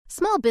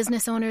Small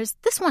business owners,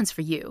 this one's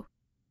for you.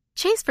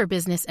 Chase for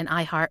Business and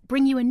iHeart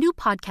bring you a new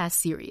podcast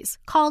series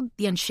called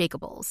The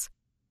Unshakables.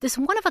 This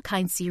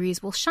one-of-a-kind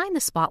series will shine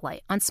the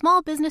spotlight on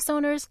small business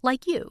owners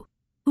like you,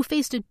 who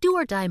faced a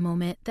do-or-die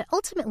moment that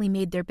ultimately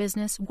made their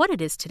business what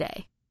it is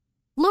today.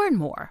 Learn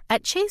more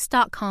at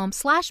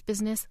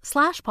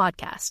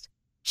chase.com/business/podcast.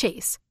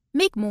 Chase,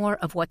 make more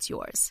of what's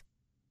yours.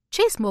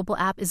 Chase mobile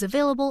app is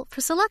available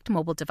for select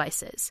mobile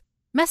devices.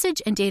 Message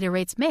and data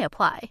rates may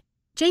apply.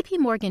 J.P.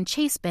 Morgan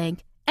Chase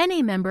Bank,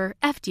 N.A. member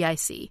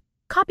FDIC.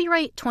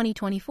 Copyright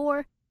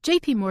 2024,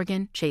 J.P.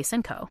 Morgan Chase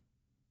 & Co.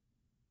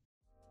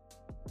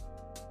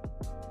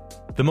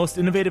 The most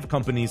innovative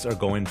companies are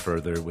going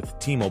further with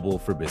T-Mobile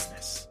for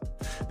Business.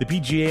 The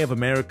PGA of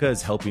America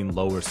is helping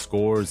lower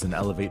scores and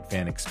elevate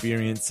fan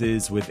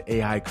experiences with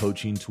AI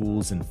coaching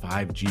tools and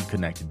 5G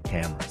connected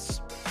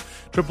cameras.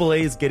 AAA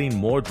is getting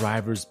more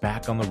drivers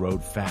back on the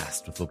road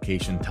fast with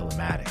location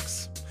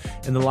telematics.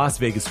 And the Las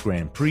Vegas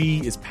Grand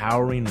Prix is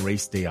powering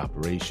race day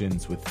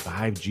operations with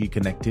 5G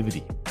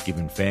connectivity,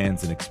 giving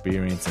fans an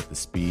experience at the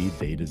speed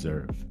they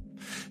deserve.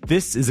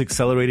 This is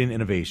accelerating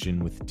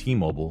innovation with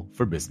T-Mobile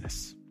for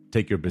Business.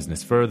 Take your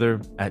business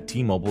further at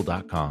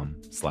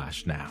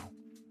T-Mobile.com/now.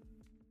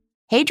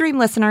 Hey, Dream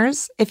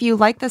listeners, if you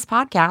like this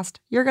podcast,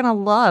 you're going to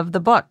love the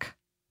book.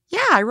 Yeah,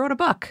 I wrote a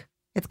book.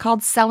 It's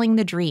called Selling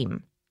the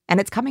Dream, and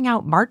it's coming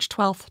out March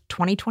 12th,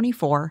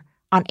 2024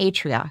 on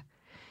Atria.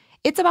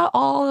 It's about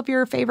all of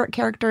your favorite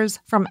characters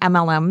from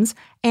MLMs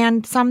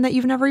and some that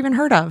you've never even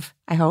heard of,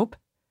 I hope.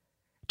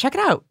 Check it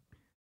out.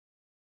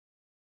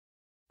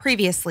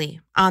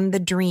 Previously on The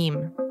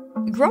Dream.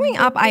 Growing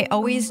up, I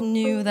always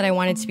knew that I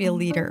wanted to be a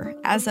leader.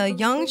 As a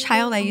young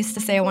child, I used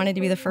to say I wanted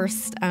to be the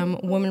first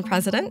woman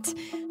president.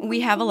 We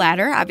have a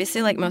ladder,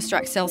 obviously, like most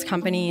direct sales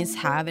companies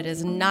have. It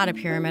is not a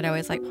pyramid. I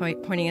always like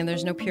pointing in.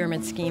 There's no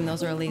pyramid scheme.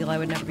 Those are illegal. I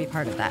would never be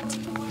part of that.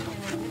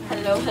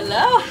 Hello,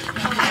 hello.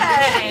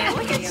 Hi,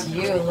 look at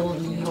you, little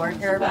New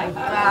Yorker. My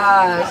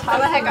gosh, how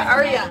the heck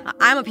are you?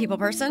 I'm a people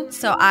person,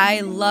 so I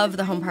love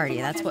the home party.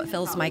 That's what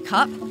fills my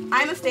cup.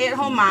 I'm a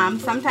stay-at-home mom,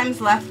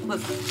 sometimes left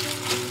with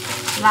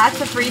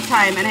lots of free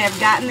time, and I have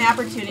gotten the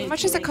opportunity. How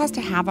much does it cost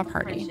to have a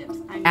party?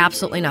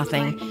 Absolutely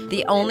nothing.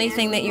 The only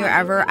thing that you're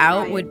ever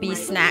out would be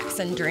snacks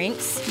and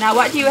drinks. Now,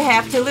 what do you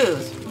have to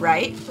lose,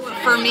 right?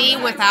 For me,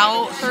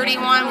 without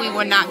 31,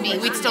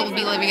 we'd still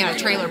be living in a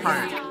trailer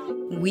park.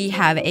 We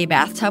have a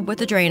bathtub with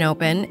the drain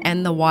open,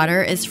 and the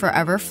water is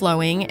forever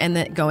flowing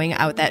and going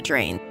out that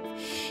drain.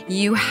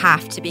 You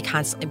have to be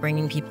constantly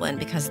bringing people in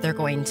because they're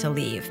going to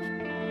leave.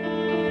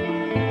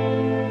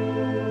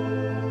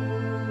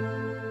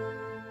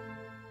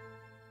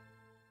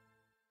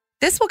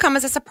 This will come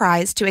as a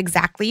surprise to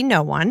exactly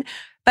no one,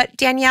 but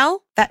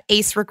Danielle, that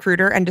ace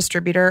recruiter and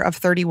distributor of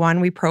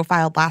 31 we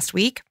profiled last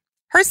week,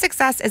 her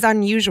success is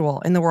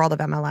unusual in the world of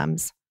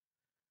MLMs.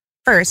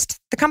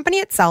 First, the company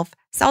itself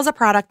sells a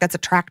product that's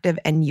attractive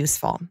and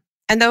useful.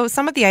 And though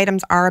some of the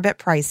items are a bit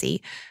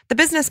pricey, the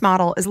business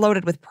model is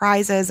loaded with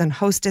prizes and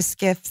hostess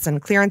gifts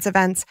and clearance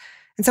events.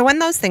 And so when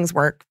those things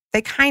work,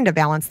 they kind of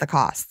balance the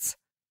costs.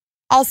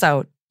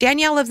 Also,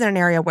 Danielle lives in an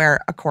area where,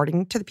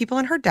 according to the people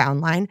in her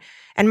downline,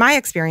 and my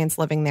experience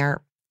living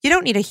there, you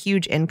don't need a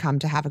huge income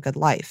to have a good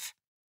life.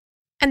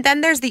 And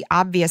then there's the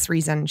obvious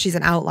reason she's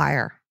an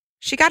outlier.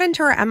 She got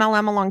into her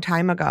MLM a long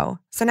time ago,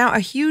 so now a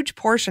huge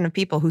portion of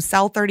people who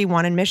sell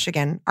 31 in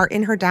Michigan are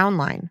in her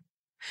downline.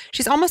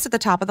 She's almost at the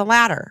top of the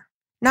ladder.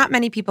 Not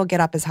many people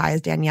get up as high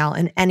as Danielle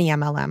in any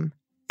MLM.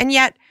 And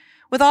yet,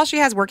 with all she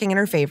has working in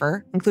her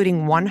favor,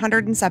 including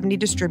 170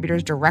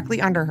 distributors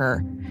directly under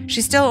her,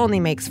 she still only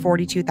makes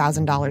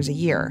 $42,000 a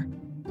year.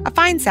 A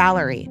fine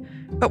salary,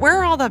 but where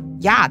are all the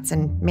yachts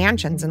and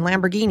mansions and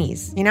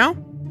Lamborghinis, you know?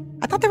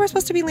 I thought they were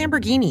supposed to be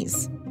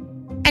Lamborghinis.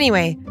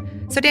 Anyway,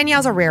 so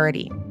Danielle's a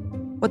rarity.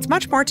 What's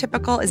much more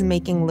typical is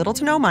making little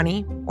to no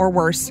money, or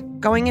worse,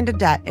 going into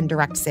debt in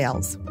direct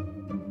sales.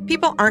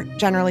 People aren't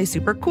generally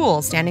super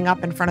cool standing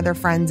up in front of their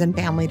friends and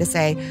family to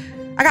say,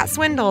 I got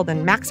swindled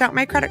and maxed out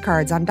my credit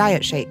cards on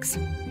diet shakes.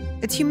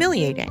 It's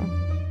humiliating.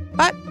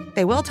 But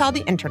they will tell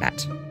the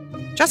internet.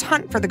 Just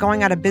hunt for the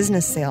going out of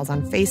business sales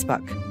on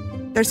Facebook.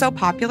 They're so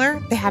popular,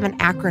 they have an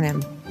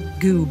acronym,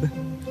 GOOB.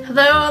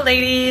 Hello,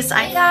 ladies.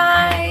 Hi,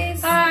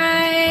 guys.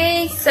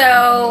 Hi.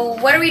 So,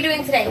 what are we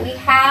doing today? We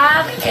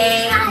have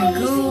a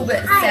Goob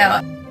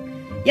sale.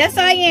 Yes,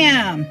 I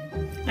am.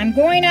 I'm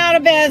going out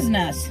of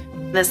business.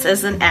 This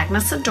is an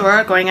Agnes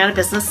Adora going out of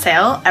business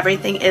sale.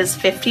 Everything is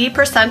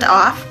 50%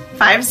 off.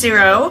 50.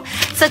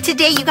 So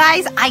today, you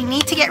guys, I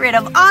need to get rid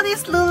of all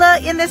this Lula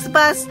in this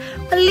bus.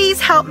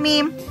 Please help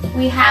me.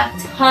 We have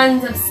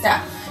tons of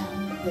stuff.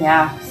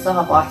 Yeah, still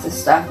have lots of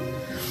stuff.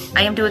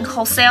 I am doing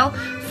wholesale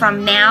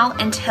from now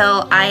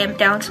until I am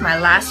down to my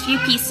last few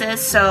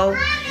pieces. So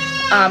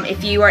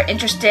if you are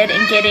interested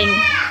in getting...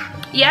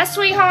 Yes,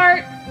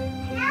 sweetheart?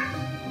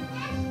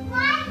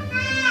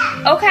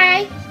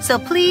 Okay. So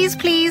please,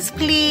 please,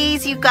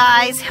 please, you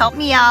guys, help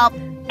me out.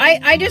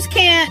 I just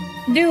can't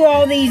do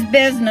all these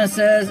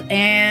businesses,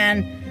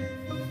 and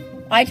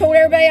I told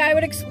everybody I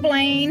would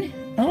explain.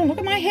 Oh, look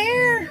at my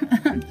hair.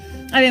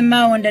 I've been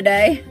mowing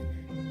today.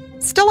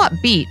 Still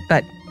upbeat,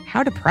 but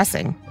how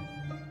depressing.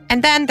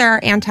 And then there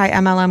are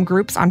anti-MLM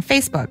groups on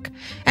Facebook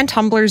and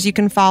Tumblrs you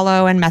can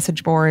follow and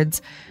message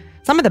boards.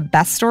 Some of the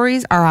best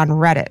stories are on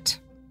Reddit.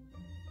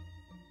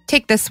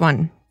 Take this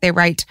one. They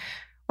write,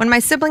 "When my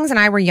siblings and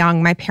I were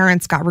young, my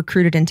parents got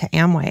recruited into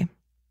Amway.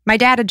 My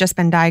dad had just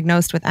been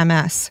diagnosed with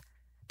MS.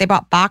 They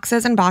bought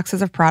boxes and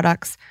boxes of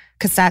products,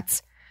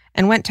 cassettes,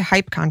 and went to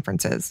hype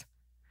conferences.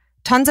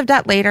 Tons of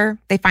debt later,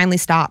 they finally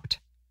stopped.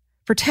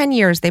 For 10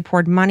 years, they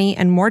poured money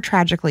and, more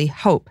tragically,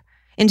 hope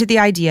into the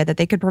idea that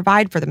they could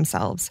provide for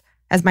themselves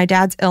as my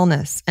dad's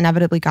illness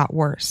inevitably got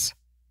worse."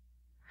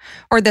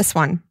 Or this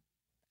one,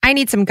 "I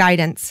need some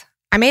guidance.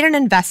 I made an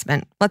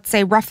investment, let's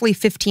say roughly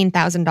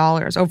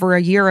 $15,000 over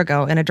a year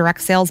ago in a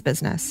direct sales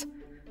business.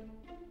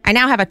 I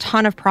now have a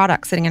ton of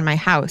products sitting in my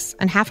house,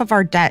 and half of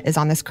our debt is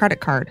on this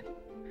credit card.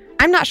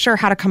 I'm not sure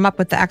how to come up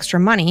with the extra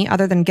money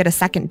other than get a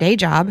second day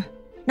job.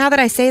 Now that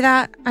I say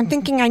that, I'm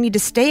thinking I need to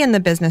stay in the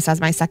business as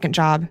my second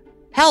job.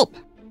 Help!"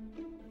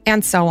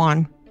 And so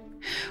on.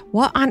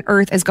 What on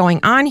earth is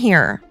going on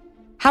here?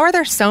 How are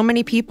there so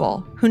many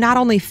people who not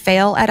only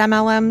fail at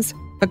MLMs,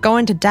 but go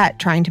into debt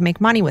trying to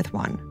make money with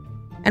one?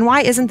 And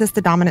why isn't this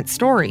the dominant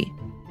story?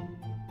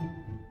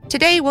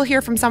 Today, we'll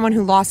hear from someone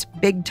who lost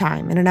big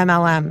time in an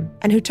MLM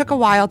and who took a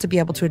while to be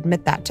able to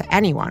admit that to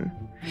anyone.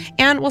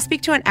 And we'll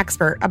speak to an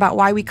expert about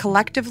why we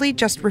collectively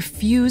just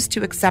refuse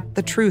to accept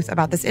the truth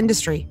about this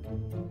industry.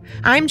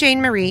 I'm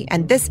Jane Marie,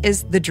 and this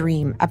is The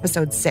Dream,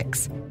 Episode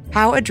 6,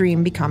 How a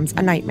Dream Becomes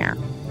a Nightmare.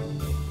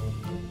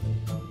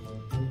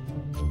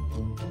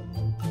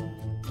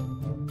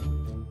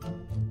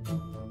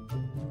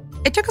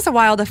 It took us a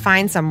while to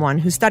find someone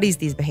who studies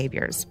these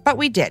behaviors, but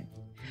we did.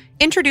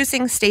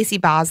 Introducing Stacey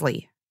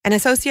Bosley, an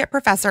associate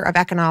professor of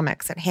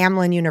economics at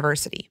Hamline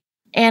University.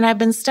 And I've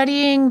been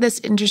studying this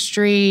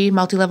industry,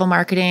 multi-level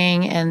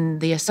marketing,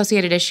 and the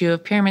associated issue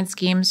of pyramid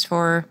schemes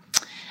for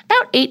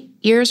about 8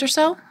 years or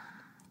so.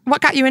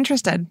 What got you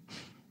interested?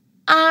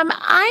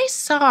 I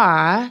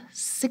saw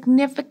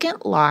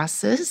significant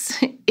losses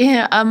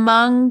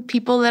among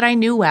people that I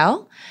knew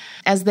well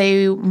as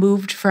they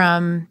moved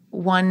from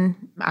one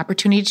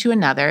opportunity to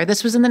another.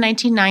 This was in the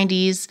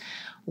 1990s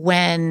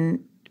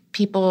when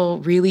people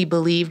really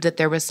believed that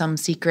there was some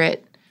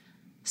secret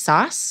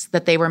sauce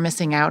that they were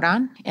missing out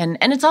on. And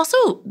it's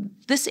also,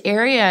 this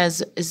area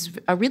is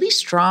a really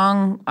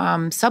strong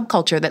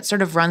subculture that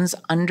sort of runs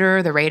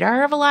under the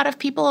radar of a lot of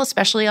people,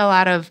 especially a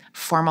lot of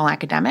formal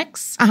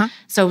academics.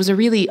 So it was a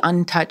really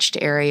untouched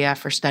area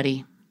for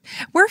study.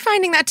 We're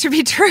finding that to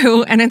be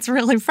true, and it's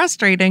really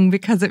frustrating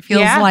because it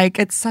feels like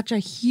it's such a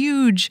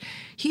huge,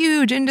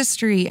 huge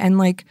industry and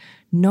like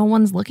no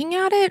one's looking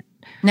at it.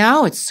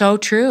 No, it's so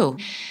true.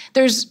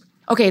 There's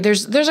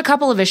a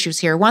couple of issues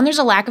here. One, there's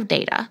a lack of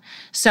data.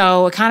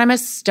 So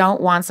economists don't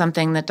want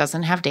something that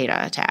doesn't have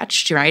data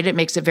attached, right? It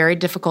makes it very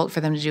difficult for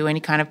them to do any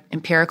kind of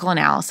empirical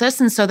analysis.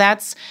 And so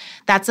that's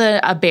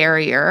a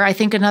barrier. I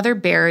think another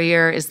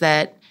barrier is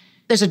that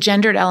there's a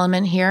gendered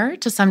element here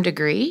to some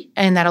degree,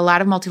 and that a lot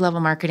of multi-level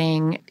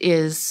marketing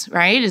is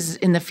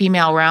in the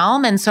female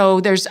realm. And so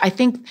I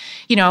think,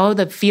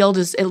 the field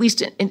is, at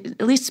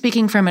least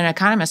speaking from an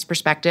economist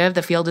perspective,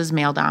 the field is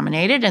male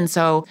dominated. And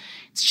so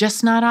it's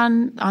just not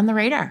on the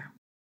radar.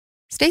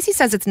 Stacey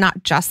says it's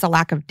not just the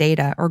lack of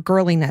data or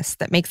girliness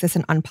that makes this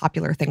an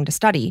unpopular thing to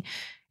study.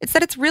 It's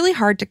that it's really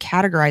hard to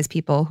categorize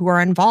people who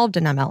are involved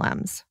in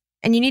MLMs.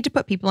 And you need to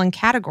put people in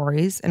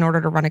categories in order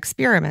to run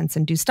experiments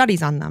and do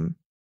studies on them.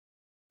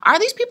 Are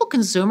these people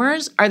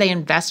consumers? Are they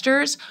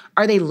investors?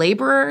 Are they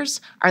laborers?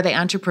 Are they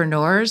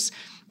entrepreneurs?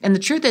 And the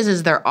truth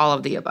is they're all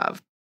of the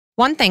above.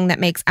 One thing that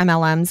makes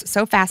MLMs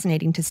so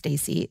fascinating to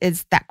Stacey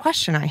is that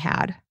question I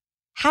had.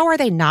 How are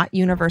they not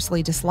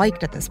universally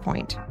disliked at this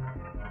point?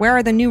 Where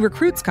are the new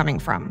recruits coming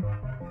from?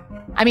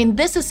 I mean,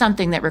 this is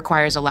something that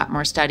requires a lot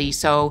more study.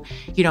 So,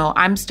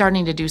 I'm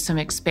starting to do some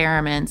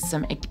experiments,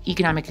 some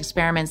economic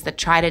experiments that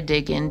try to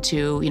dig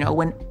into,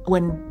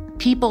 when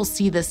people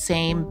see the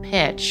same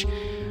pitch,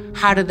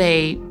 how do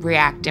they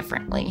react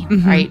differently,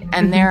 right?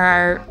 And there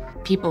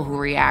are people who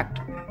react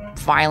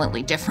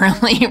violently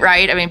differently,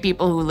 right? I mean,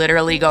 people who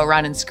literally go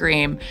run and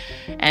scream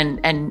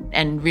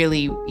and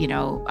really,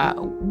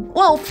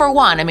 well, for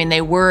one, I mean,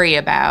 they worry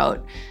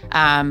about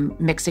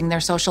mixing their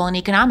social and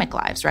economic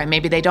lives, right?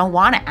 Maybe they don't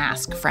want to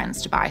ask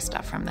friends to buy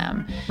stuff from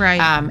them. Right.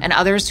 And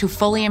others who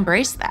fully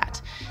embrace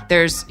that.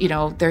 There's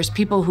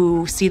people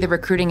who see the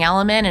recruiting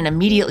element and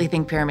immediately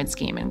think pyramid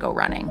scheme and go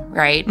running,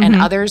 right? And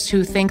others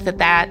who think that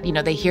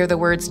they hear the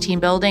words team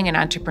building and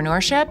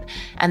entrepreneurship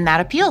and that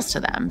appeals to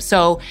them.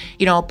 So,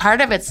 part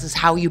of it is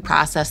how you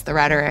process the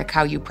rhetoric,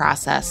 how you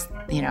process,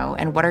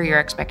 and what are your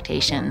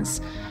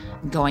expectations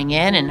going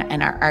in,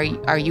 and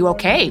are you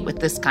okay with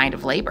this kind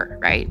of labor,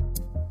 right?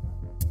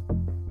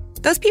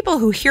 Those people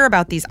who hear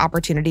about these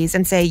opportunities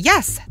and say,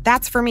 yes,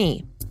 that's for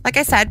me. Like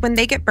I said, when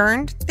they get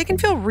burned, they can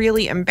feel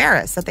really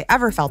embarrassed that they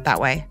ever felt that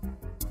way.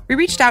 We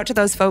reached out to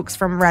those folks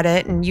from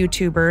Reddit and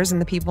YouTubers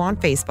and the people on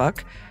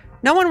Facebook.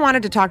 No one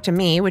wanted to talk to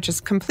me, which is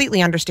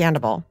completely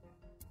understandable.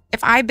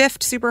 If I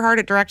biffed super hard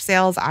at direct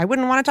sales, I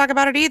wouldn't want to talk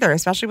about it either,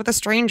 especially with a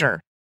stranger.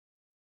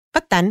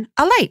 But then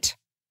a light.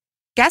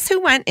 Guess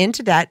who went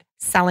into debt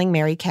selling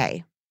Mary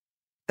Kay?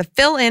 The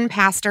fill-in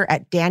pastor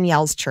at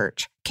Danielle's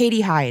church,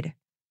 Katie Hyde.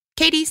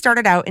 Katie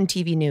started out in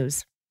TV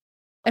news.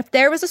 If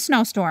there was a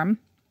snowstorm,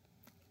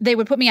 they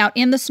would put me out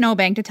in the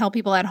snowbank to tell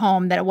people at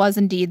home that it was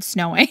indeed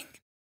snowing.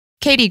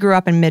 Katie grew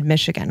up in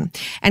mid-Michigan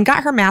and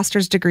got her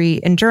master's degree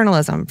in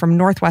journalism from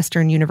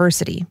Northwestern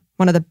University,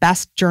 one of the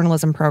best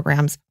journalism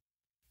programs.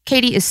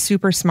 Katie is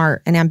super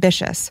smart and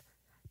ambitious,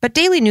 but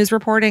daily news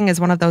reporting is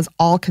one of those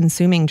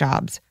all-consuming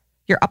jobs.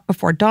 You're up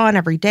before dawn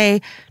every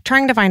day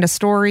trying to find a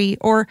story,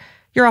 or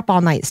you're up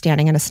all night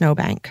standing in a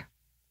snowbank.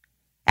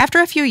 After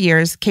a few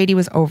years, Katie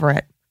was over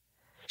it.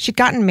 She'd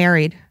gotten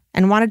married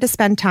and wanted to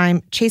spend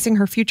time chasing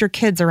her future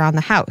kids around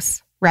the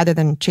house rather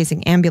than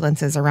chasing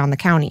ambulances around the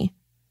county.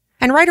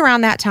 And right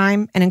around that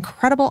time, an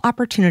incredible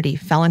opportunity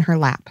fell in her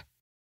lap.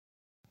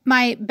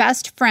 My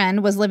best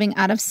friend was living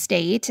out of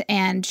state,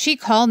 and she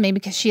called me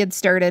because she had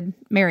started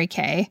Mary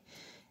Kay.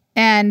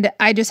 And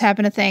I just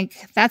happened to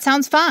think, that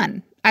sounds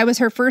fun. I was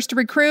her first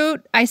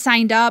recruit. I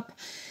signed up.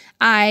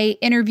 I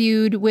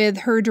interviewed with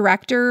her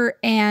director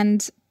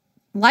and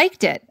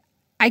liked it.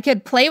 I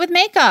could play with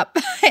makeup,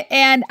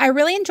 and I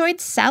really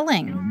enjoyed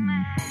selling.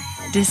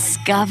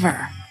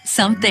 Discover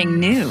something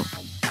new.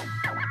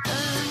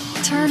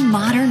 Turn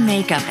modern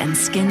makeup and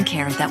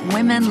skincare that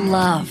women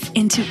love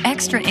into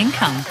extra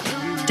income.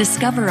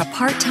 Discover a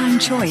part-time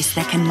choice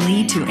that can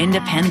lead to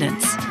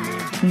independence.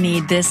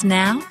 Need this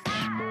now?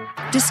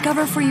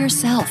 Discover for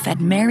yourself at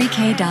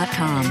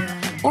marykay.com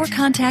or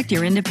contact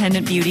your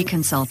independent beauty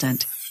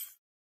consultant.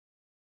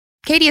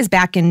 Katie is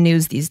back in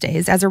news these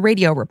days as a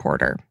radio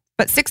reporter,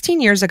 but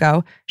 16 years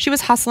ago, she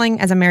was hustling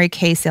as a Mary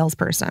Kay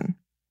salesperson.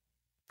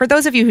 For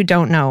those of you who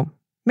don't know,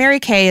 Mary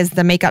Kay is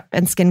the makeup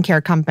and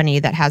skincare company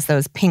that has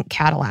those pink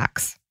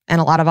Cadillacs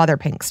and a lot of other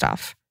pink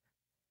stuff.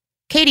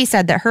 Katie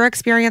said that her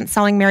experience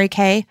selling Mary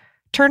Kay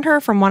turned her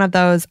from one of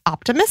those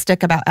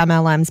optimistic about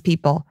MLMs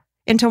people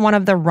into one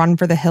of the run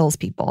for the hills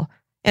people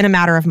in a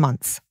matter of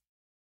months.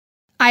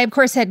 I, of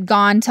course, had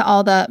gone to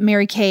all the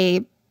Mary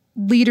Kay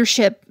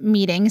leadership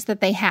meetings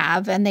that they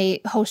have, and they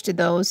hosted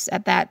those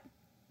at that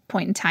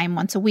point in time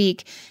once a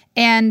week.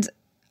 And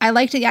I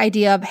liked the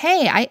idea of,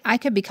 hey, I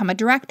could become a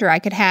director. I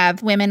could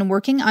have women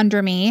working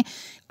under me.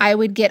 I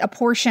would get a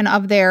portion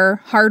of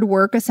their hard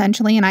work,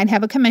 essentially, and I'd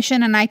have a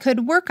commission, and I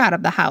could work out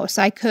of the house.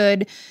 I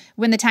could,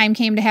 when the time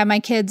came to have my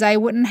kids, I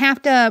wouldn't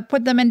have to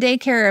put them in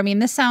daycare. I mean,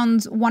 this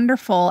sounds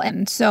wonderful.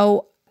 And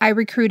so I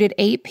recruited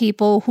 8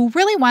 people who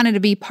really wanted to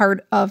be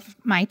part of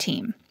my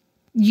team.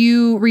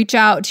 You reach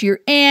out to your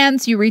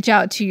aunts, you reach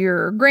out to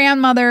your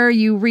grandmother,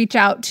 you reach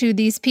out to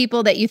these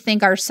people that you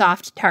think are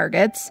soft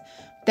targets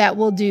that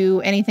will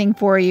do anything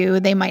for you.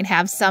 They might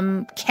have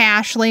some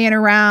cash laying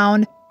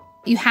around.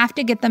 You have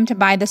to get them to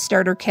buy the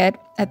starter kit.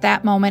 At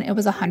that moment, it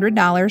was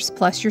 $100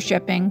 plus your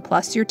shipping,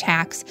 plus your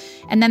tax.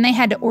 And then they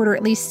had to order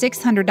at least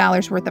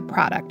 $600 worth of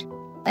product.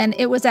 And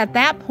it was at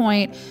that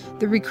point,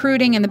 the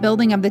recruiting and the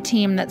building of the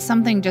team, that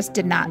something just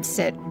did not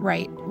sit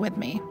right with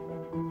me.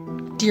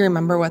 Do you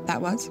remember what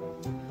that was?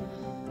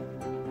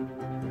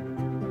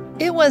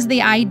 It was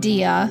the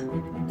idea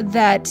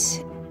that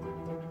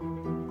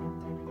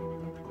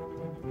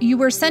you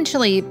were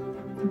essentially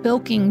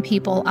bilking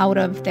people out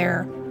of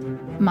their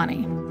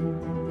money.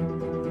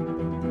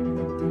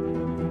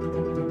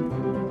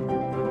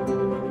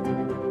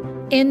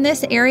 In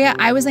this area,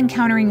 I was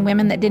encountering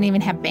women that didn't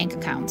even have bank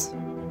accounts,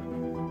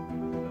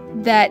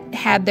 that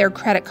had their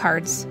credit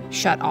cards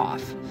shut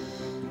off.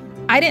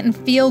 I didn't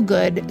feel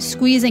good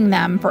squeezing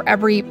them for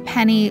every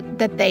penny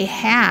that they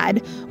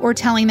had, or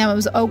telling them it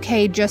was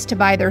okay just to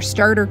buy their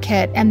starter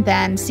kit and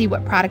then see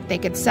what product they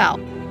could sell.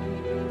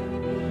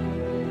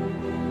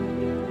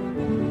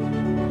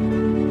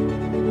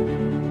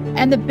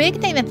 And the big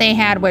thing that they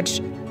had,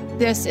 which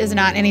this is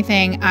not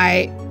anything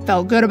I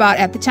felt good about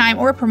at the time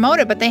or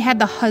promoted, but they had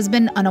the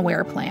husband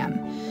unaware plan,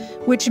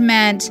 which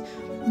meant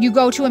you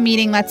go to a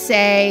meeting, let's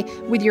say,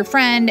 with your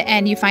friend,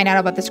 and you find out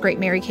about this great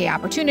Mary Kay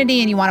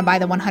opportunity, and you want to buy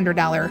the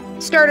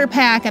 $100 starter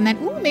pack, and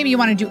then, maybe you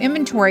want to do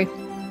inventory.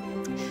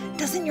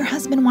 Doesn't your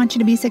husband want you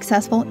to be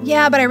successful?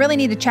 Yeah, but I really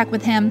need to check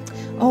with him.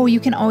 Oh, you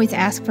can always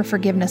ask for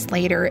forgiveness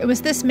later. It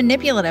was this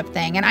manipulative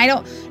thing, and I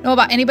don't know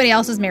about anybody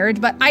else's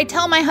marriage, but I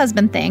tell my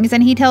husband things,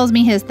 and he tells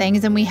me his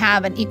things, and we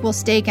have an equal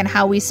stake in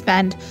how we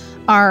spend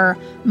our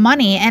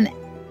money. And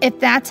if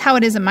that's how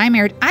it is in my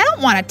marriage, I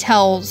don't want to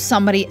tell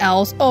somebody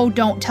else, oh,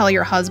 don't tell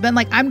your husband.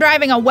 Like, I'm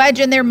driving a wedge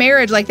in their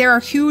marriage. Like, there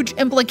are huge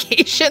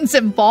implications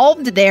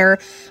involved there.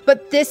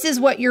 But this is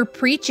what you're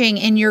preaching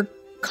in your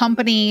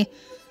company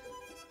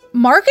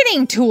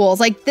marketing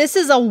tools. Like, this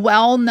is a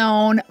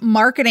well-known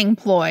marketing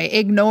ploy.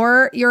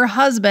 Ignore your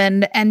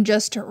husband and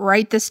just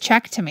write this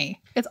check to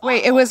me.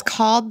 Wait, it was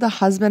called the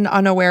husband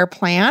unaware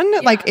plan?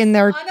 Yeah, like in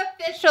their...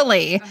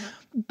 Unofficially.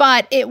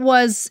 But it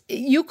was,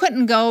 you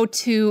couldn't go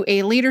to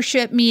a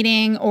leadership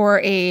meeting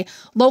or a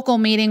local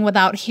meeting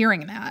without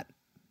hearing that.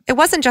 It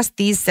wasn't just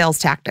these sales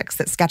tactics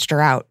that sketched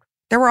her out.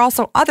 There were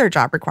also other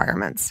job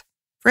requirements.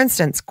 For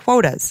instance,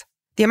 quotas,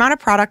 the amount of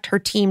product her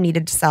team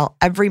needed to sell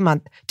every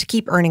month to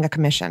keep earning a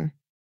commission.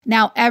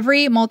 Now,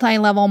 every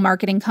multi-level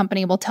marketing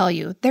company will tell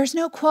you, there's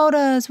no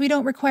quotas, we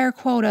don't require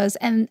quotas.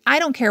 And I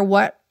don't care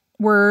what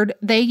word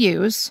they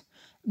use,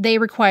 they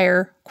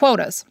require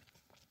quotas.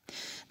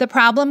 The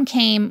problem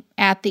came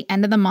at the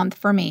end of the month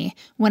for me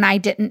when I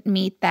didn't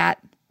meet that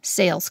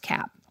sales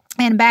cap.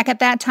 And back at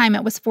that time,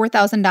 it was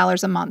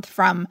 $4,000 a month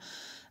from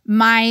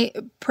my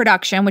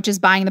production, which is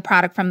buying the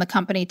product from the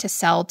company to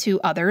sell to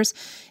others.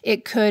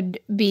 It could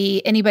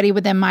be anybody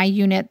within my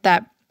unit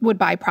that would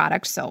buy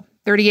products. So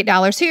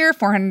 $38 here,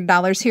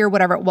 $400 here,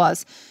 whatever it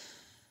was.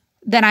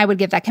 Then I would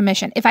get that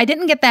commission. If I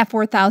didn't get that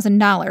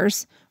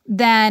 $4,000,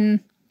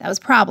 then that was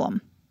a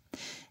problem.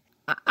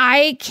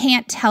 I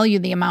can't tell you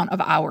the amount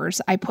of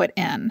hours I put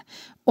in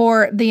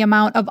or the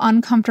amount of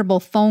uncomfortable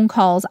phone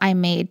calls I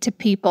made to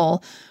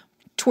people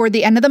toward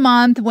the end of the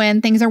month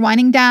when things are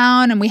winding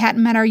down and we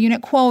hadn't met our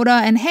unit quota.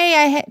 And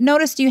hey, I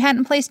noticed you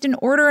hadn't placed an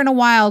order in a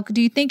while.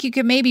 Do you think you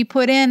could maybe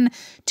put in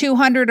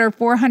 $200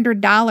 or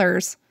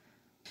 $400?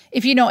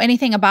 If you know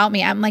anything about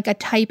me, I'm like a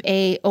type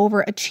A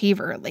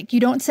overachiever. Like, you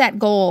don't set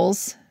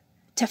goals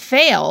to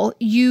fail,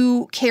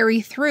 you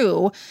carry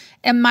through.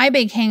 And my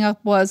big hang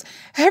up was,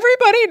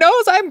 everybody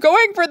knows I'm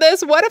going for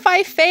this. What if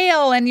I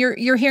fail? And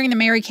you're hearing the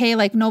Mary Kay,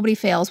 like, nobody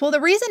fails. Well,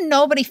 the reason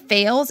nobody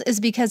fails is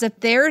because if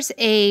there's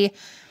a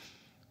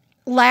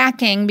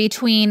lacking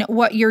between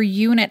what your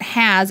unit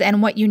has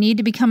and what you need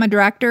to become a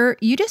director,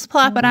 you just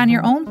plop it on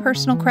your own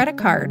personal credit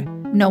card.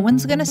 No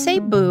one's going to say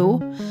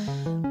boo.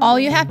 All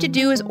you have to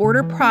do is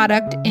order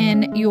product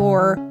in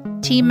your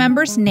team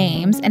members'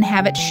 names and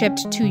have it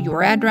shipped to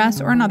your address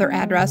or another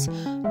address.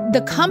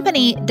 The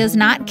company does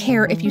not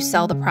care if you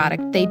sell the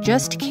product. They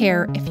just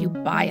care if you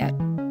buy it.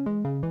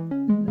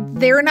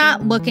 They're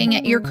not looking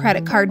at your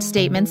credit card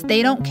statements.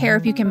 They don't care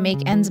if you can make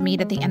ends meet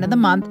at the end of the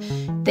month.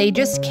 They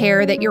just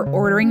care that you're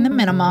ordering the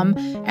minimum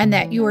and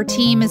that your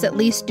team is at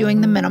least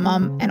doing the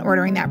minimum and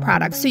ordering that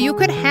product. So you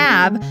could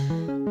have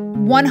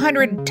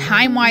 100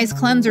 Time-Wise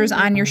cleansers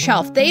on your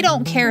shelf. They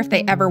don't care if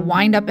they ever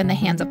wind up in the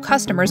hands of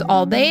customers.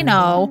 All they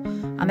know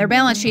on their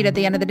balance sheet at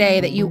the end of the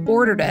day that you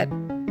ordered it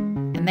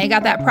and they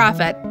got that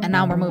profit and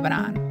now we're moving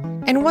on.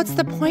 And what's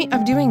the point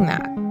of doing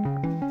that?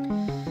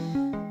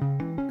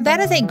 That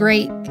is a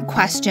great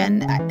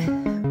question.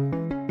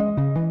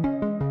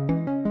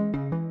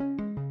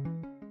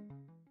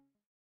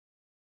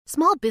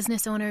 Small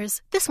business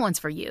owners, this one's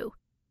for you.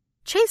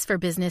 Chase for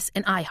Business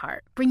and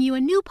iHeart bring you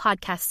a new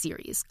podcast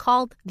series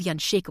called The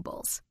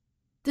Unshakables.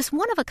 This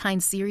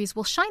one-of-a-kind series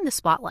will shine the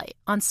spotlight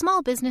on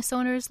small business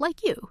owners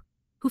like you,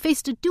 who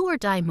faced a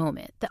do-or-die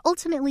moment that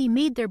ultimately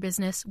made their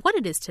business what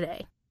it is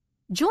today.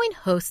 Join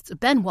hosts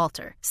Ben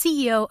Walter,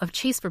 CEO of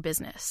Chase for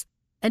Business,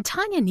 and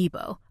Tanya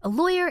Nebo, a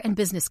lawyer and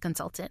business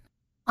consultant,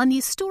 on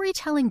these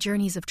storytelling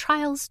journeys of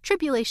trials,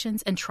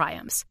 tribulations, and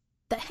triumphs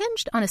that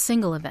hinged on a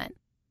single event,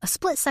 a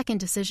split-second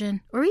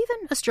decision, or even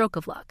a stroke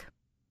of luck.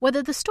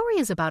 Whether the story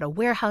is about a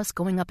warehouse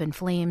going up in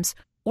flames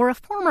or a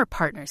former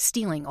partner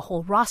stealing a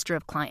whole roster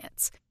of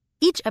clients,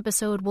 each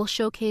episode will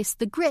showcase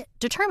the grit,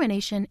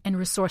 determination, and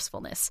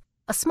resourcefulness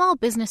a small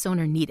business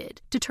owner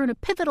needed to turn a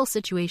pivotal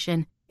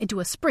situation into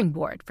a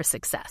springboard for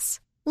success.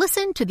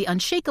 Listen to The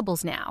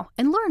Unshakables now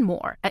and learn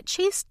more at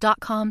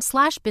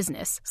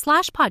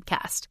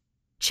chase.com/business/podcast.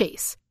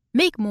 Chase,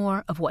 make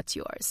more of what's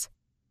yours.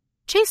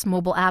 Chase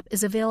mobile app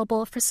is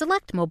available for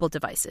select mobile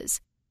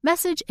devices.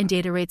 Message and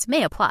data rates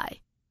may apply.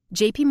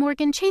 JP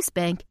Morgan Chase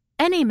Bank,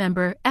 NA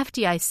member,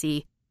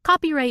 FDIC,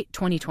 copyright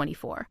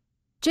 2024.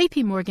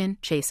 JP Morgan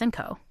Chase &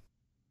 Co.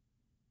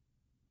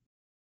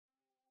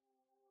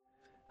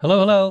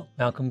 Hello.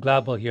 Malcolm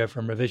Gladwell here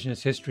from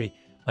Revisionist History,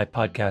 my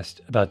podcast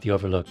about the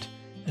overlooked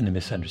and the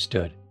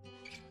misunderstood.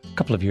 A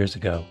couple of years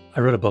ago, I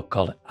wrote a book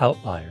called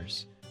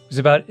Outliers. It was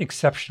about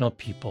exceptional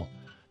people,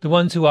 the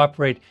ones who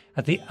operate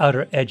at the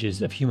outer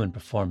edges of human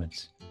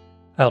performance.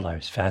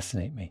 Outliers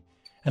fascinate me.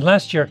 And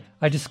last year,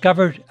 I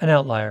discovered an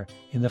outlier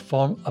in the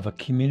form of a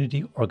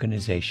community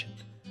organization,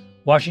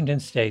 Washington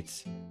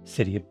State's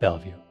City of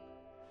Bellevue.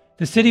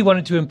 The city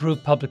wanted to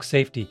improve public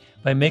safety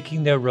by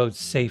making their roads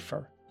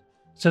safer.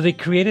 So they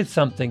created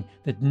something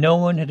that no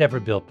one had ever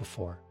built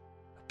before,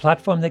 a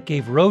platform that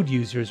gave road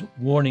users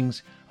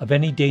warnings of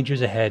any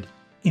dangers ahead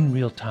in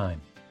real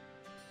time.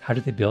 How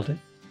did they build it?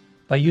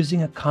 By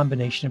using a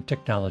combination of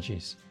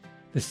technologies: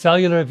 the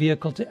Cellular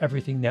Vehicle to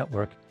Everything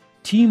network,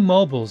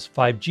 T-Mobile's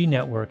 5G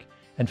network,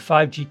 and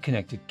 5G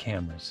connected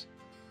cameras.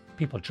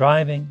 People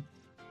driving,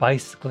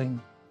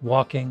 bicycling,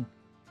 walking,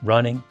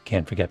 running,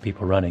 can't forget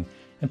people running,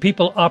 and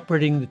people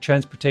operating the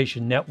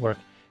transportation network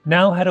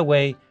now had a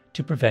way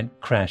to prevent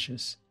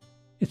crashes.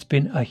 It's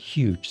been a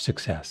huge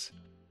success.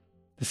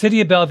 The City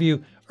of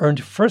Bellevue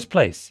earned first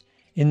place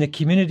in the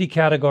community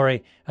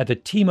category at the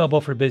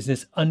T-Mobile for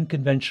Business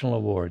Unconventional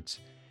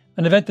Awards,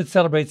 an event that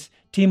celebrates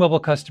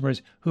T-Mobile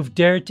customers who've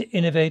dared to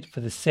innovate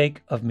for the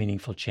sake of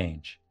meaningful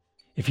change.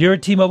 If you're a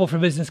T-Mobile for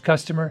Business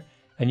customer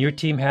and your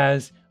team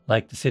has,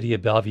 like the City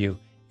of Bellevue,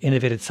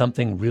 innovated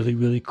something really,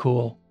 really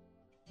cool,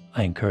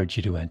 I encourage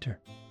you to enter.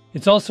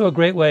 It's also a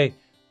great way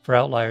for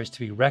outliers to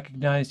be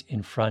recognized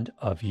in front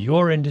of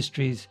your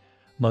industry's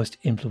most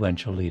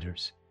influential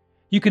leaders.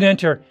 You can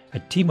enter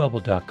at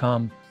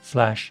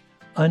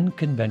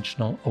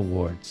T-Mobile.com/unconventional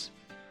awards.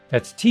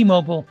 That's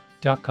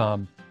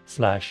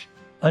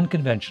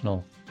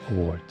T-Mobile.com/unconventional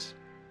awards.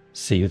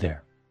 See you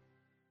there.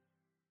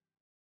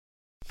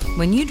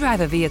 When you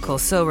drive a vehicle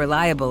so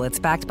reliable it's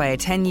backed by a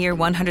 10-year,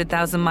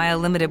 100,000-mile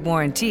limited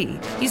warranty,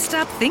 you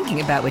stop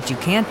thinking about what you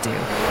can't do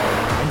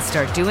and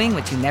start doing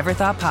what you never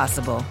thought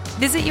possible.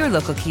 Visit your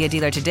local Kia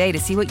dealer today to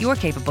see what you're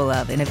capable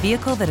of in a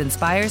vehicle that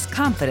inspires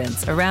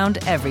confidence around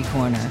every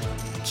corner.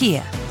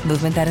 Kia,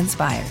 movement that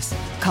inspires.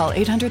 Call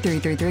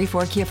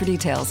 800-333-4KIA for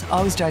details.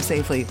 Always drive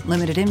safely.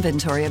 Limited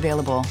inventory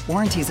available.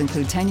 Warranties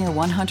include 10-year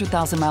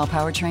 100,000-mile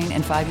powertrain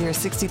and 5-year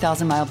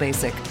 60,000-mile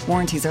basic.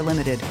 Warranties are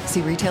limited.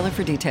 See retailer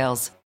for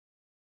details.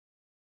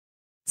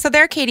 So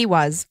there Katie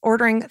was,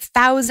 ordering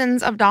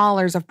thousands of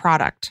dollars of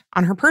product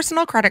on her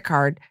personal credit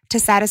card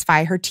to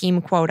satisfy her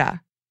team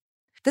quota.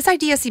 This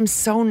idea seems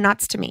so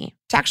nuts to me,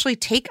 to actually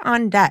take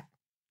on debt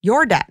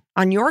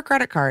on your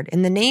credit card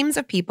in the names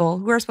of people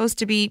who are supposed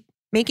to be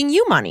making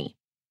you money.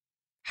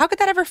 How could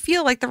that ever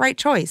feel like the right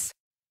choice?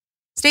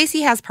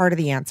 Stacey has part of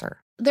the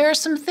answer. There are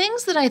some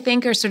things that I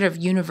think are sort of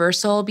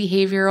universal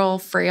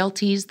behavioral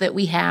frailties that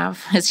we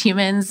have as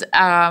humans.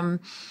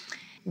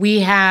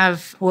 We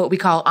have what we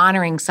call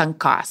honoring sunk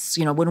costs.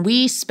 You know, when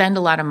we spend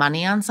a lot of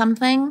money on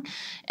something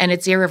and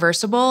it's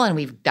irreversible and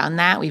we've done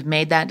that, we've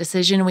made that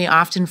decision, we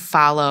often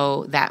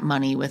follow that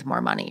money with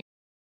more money.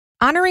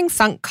 Honoring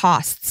sunk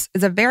costs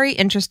is a very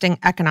interesting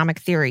economic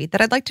theory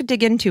that I'd like to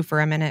dig into for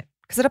a minute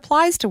because it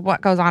applies to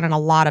what goes on in a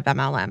lot of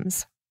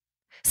MLMs.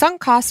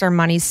 Sunk costs are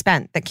money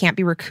spent that can't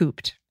be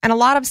recouped, and a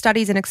lot of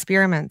studies and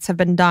experiments have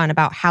been done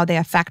about how they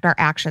affect our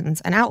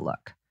actions and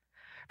outlook.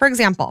 For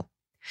example,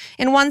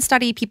 in one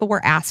study, people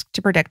were asked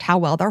to predict how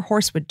well their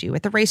horse would do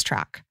at the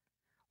racetrack.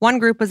 One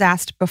group was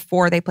asked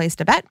before they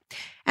placed a bet,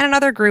 and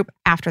another group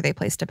after they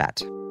placed a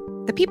bet.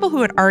 The people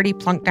who had already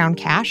plunked down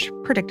cash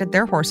predicted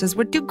their horses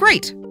would do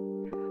great,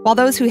 while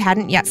those who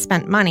hadn't yet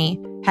spent money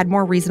had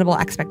more reasonable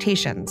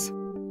expectations.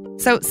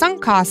 So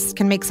sunk costs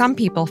can make some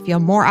people feel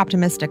more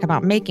optimistic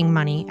about making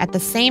money at the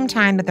same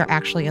time that they're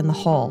actually in the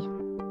hole.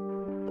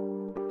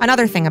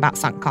 Another thing about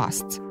sunk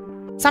costs,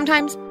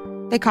 sometimes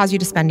they cause you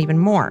to spend even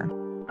more.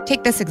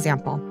 Take this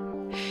example.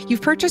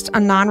 You've purchased a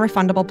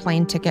non-refundable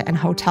plane ticket and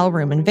hotel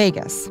room in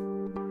Vegas.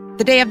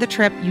 The day of the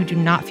trip, you do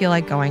not feel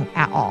like going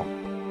at all.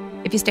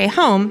 If you stay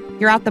home,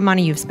 you're out the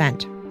money you've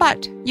spent,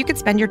 but you could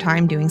spend your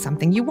time doing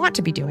something you want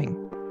to be doing.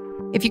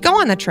 If you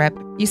go on the trip,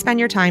 you spend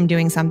your time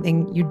doing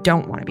something you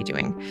don't want to be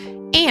doing,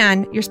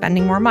 and you're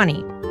spending more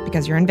money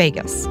because you're in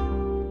Vegas.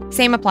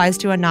 Same applies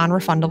to a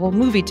non-refundable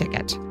movie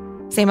ticket.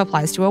 Same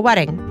applies to a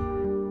wedding.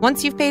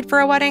 Once you've paid for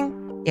a wedding,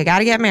 you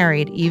gotta get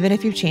married, even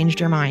if you've changed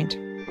your mind.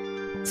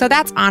 So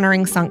that's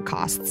honoring sunk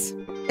costs.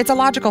 It's a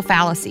logical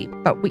fallacy,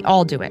 but we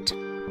all do it.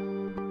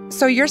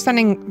 So you're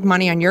spending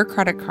money on your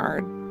credit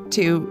card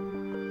to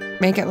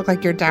make it look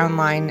like your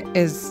downline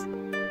is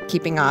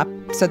keeping up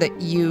so that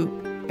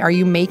are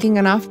you making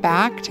enough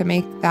back to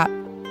make that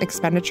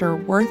expenditure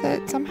worth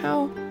it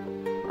somehow?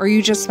 Or are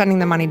you just spending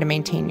the money to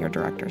maintain your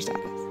director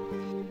status?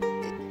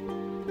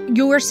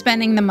 You're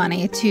spending the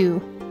money to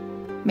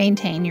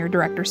maintain your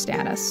director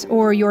status,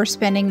 or you're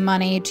spending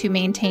money to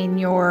maintain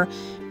your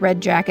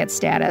red jacket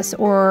status,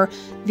 or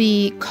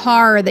the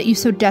car that you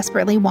so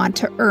desperately want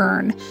to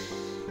earn.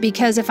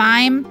 Because if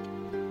I'm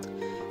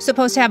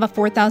supposed to have a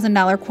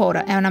 $4,000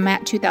 quota and I'm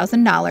at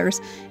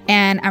 $2,000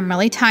 and I'm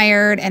really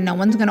tired and no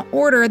one's going to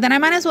order, then I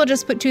might as well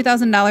just put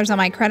 $2,000 on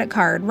my credit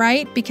card,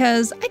 right?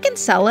 Because I can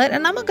sell it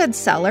and I'm a good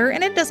seller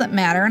and it doesn't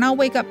matter and I'll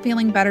wake up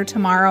feeling better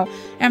tomorrow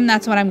and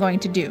that's what I'm going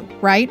to do,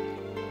 right?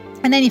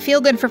 And then you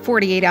feel good for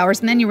 48 hours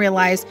and then you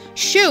realize,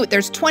 shoot,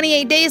 there's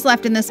 28 days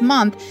left in this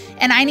month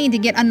and I need to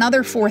get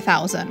another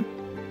 $4,000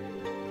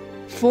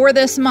 for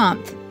this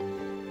month.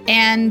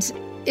 And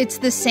it's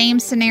the same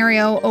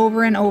scenario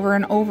over and over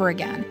and over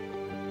again.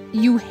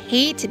 You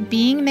hate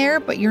being there,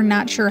 but you're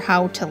not sure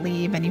how to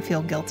leave and you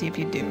feel guilty if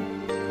you do.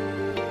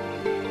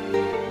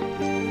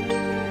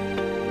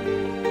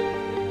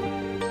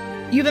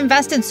 You've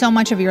invested so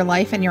much of your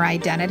life and your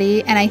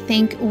identity, and I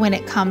think when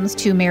it comes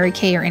to Mary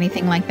Kay or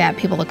anything like that,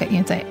 people look at you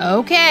and say,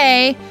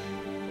 okay,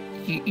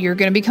 you're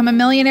going to become a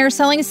millionaire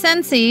selling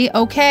Scentsy,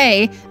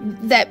 okay.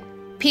 That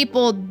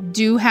people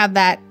do have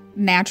that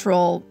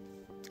natural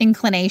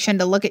inclination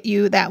to look at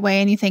you that way,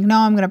 and you think, no,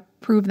 I'm going to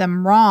prove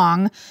them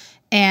wrong.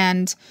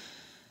 And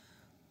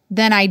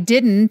then I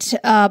didn't,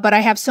 but I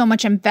have so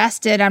much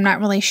invested, I'm not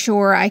really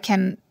sure I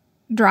can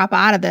drop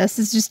out of this.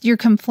 It's just you're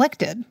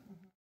conflicted.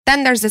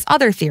 Then there's this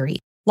other theory,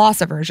 loss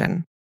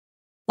aversion.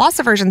 Loss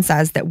aversion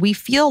says that we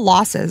feel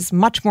losses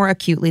much more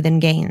acutely than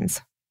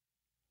gains.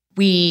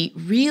 We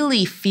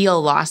really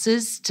feel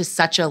losses to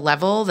such a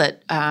level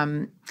that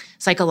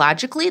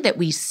psychologically that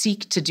we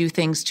seek to do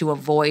things to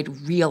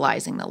avoid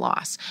realizing the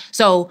loss.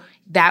 So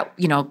that,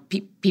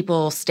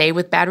 people stay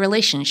with bad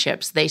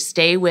relationships. They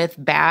stay with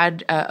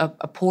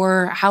a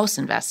poor house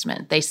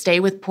investment. They stay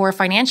with poor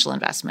financial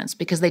investments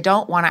because they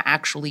don't want to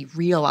actually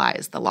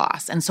realize the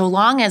loss. And so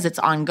long as it's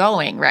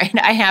ongoing, right?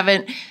 I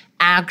haven't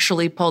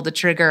actually pulled the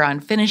trigger on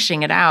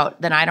finishing it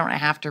out, then I don't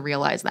have to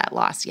realize that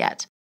loss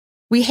yet.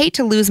 We hate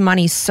to lose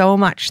money so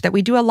much that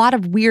we do a lot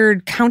of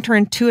weird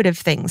counterintuitive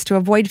things to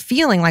avoid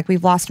feeling like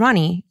we've lost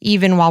money,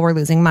 even while we're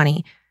losing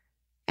money.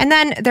 And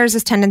then there's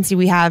this tendency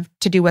we have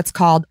to do what's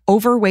called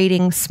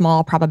overweighting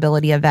small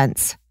probability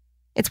events.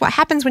 It's what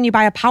happens when you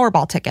buy a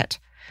Powerball ticket.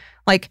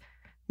 Like,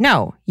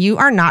 no, you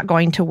are not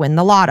going to win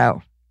the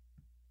lotto.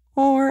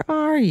 Or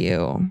are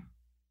you?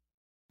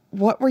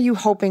 What were you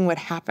hoping would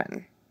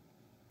happen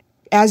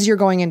as you're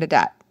going into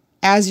debt,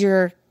 as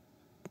you're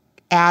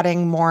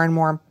adding more and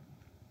more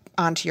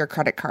onto your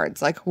credit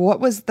cards? Like, what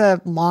was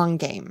the long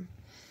game?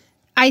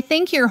 I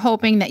think you're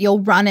hoping that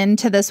you'll run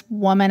into this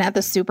woman at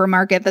the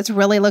supermarket that's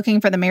really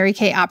looking for the Mary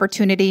Kay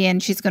opportunity,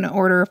 and she's going to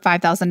order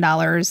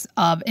 $5,000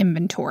 of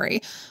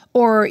inventory.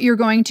 Or you're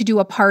going to do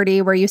a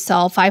party where you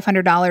sell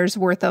 $500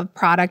 worth of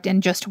product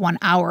in just 1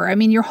 hour. I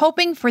mean, you're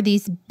hoping for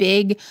these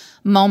big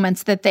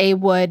moments that they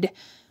would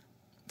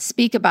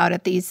speak about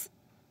at these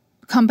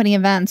company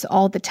events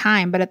all the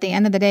time. But at the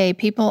end of the day,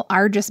 people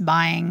are just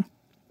buying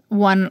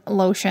one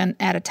lotion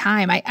at a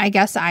time. I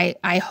guess I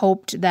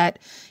hoped that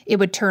it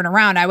would turn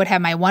around. I would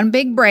have my one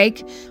big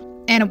break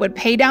and it would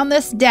pay down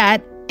this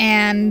debt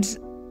and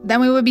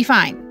then we would be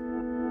fine.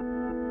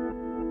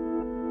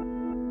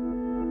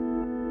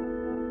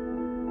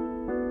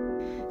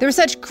 There was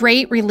such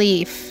great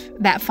relief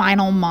that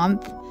final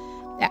month.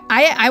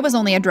 I was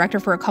only a director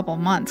for a couple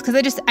months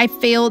because I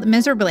failed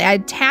miserably. I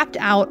had tapped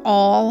out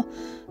all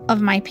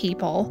of my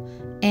people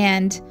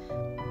and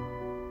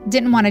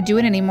didn't want to do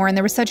it anymore. And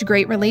there was such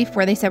great relief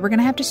where they said, we're going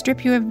to have to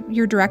strip you of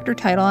your director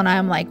title. And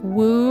I'm like,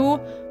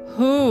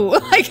 woo-hoo.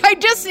 Like, I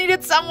just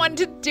needed someone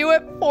to do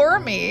it for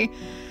me.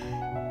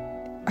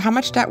 How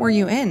much debt were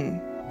you in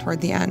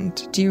toward the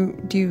end? Do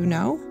you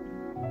know?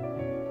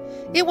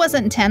 It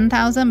wasn't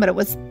 $10,000, but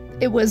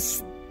it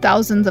was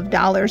thousands of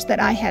dollars that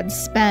I had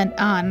spent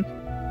on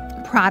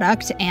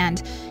product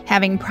and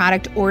having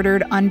product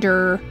ordered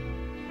under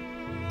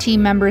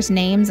team members'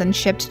 names and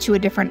shipped to a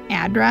different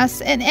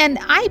address. And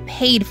I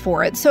paid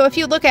for it. So if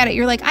you look at it,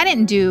 you're like, I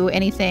didn't do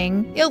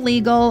anything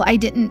illegal. I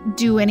didn't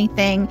do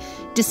anything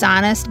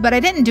dishonest, but I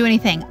didn't do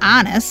anything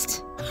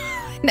honest.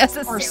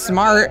 Or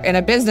smart in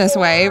a business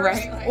way,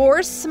 right?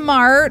 Or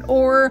smart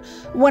or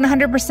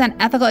 100%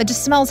 ethical. It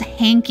just smells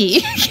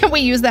hanky. Can we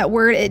use that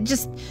word? It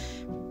just...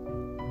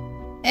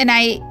 And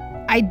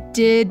I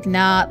did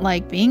not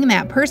like being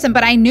that person,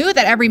 but I knew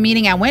that every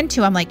meeting I went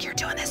to, I'm like, you're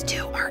doing this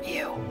too, aren't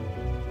you?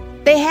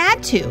 They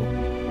had to.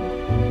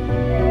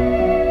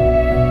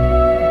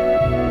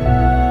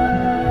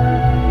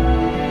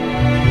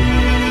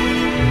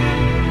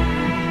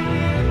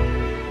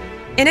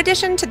 In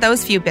addition to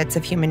those few bits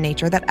of human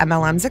nature that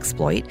MLMs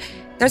exploit,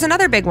 there's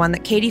another big one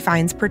that Katie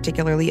finds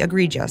particularly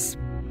egregious.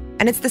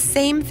 And it's the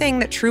same thing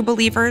that true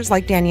believers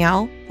like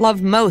Danielle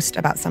love most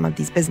about some of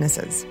these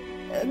businesses.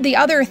 The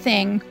other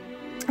thing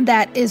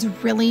that is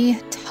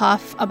really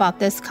tough about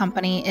this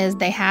company is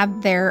they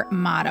have their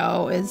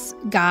motto is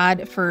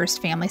God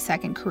first, family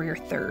second, career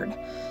third,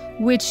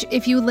 which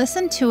if you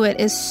listen to it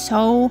is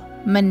so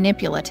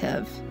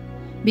manipulative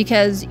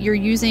because you're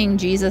using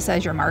Jesus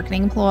as your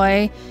marketing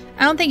ploy.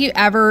 I don't think you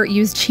ever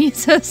use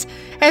Jesus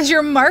as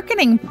your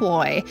marketing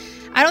ploy.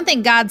 I don't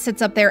think God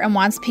sits up there and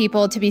wants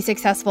people to be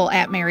successful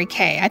at Mary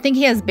Kay. I think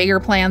he has bigger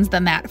plans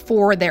than that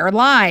for their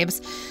lives.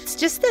 It's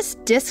just this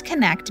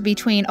disconnect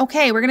between,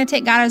 okay, we're going to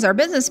take God as our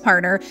business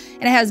partner,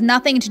 and it has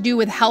nothing to do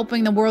with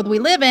helping the world we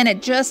live in.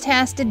 It just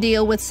has to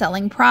deal with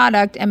selling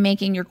product and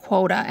making your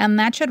quota, and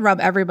that should rub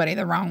everybody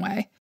the wrong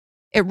way.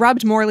 It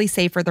rubbed Morley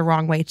Safer the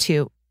wrong way,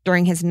 too,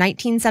 during his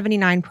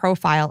 1979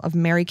 profile of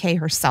Mary Kay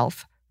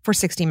herself for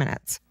 60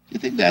 Minutes. Do you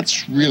think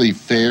that's really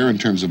fair in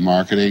terms of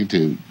marketing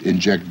to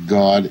inject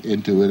God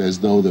into it as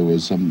though there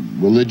was some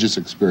religious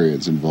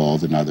experience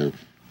involved in either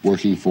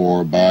working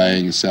for,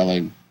 buying,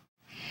 selling?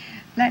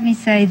 Let me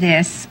say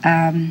this.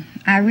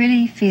 I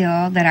really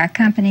feel that our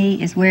company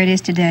is where it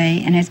is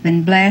today and has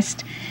been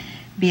blessed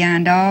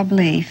beyond all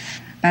belief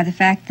by the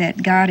fact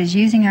that God is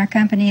using our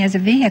company as a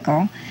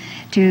vehicle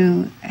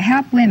to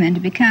help women to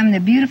become the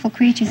beautiful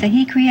creatures that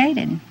he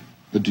created.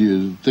 But do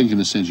you think, in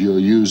a sense, you're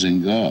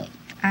using God?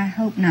 I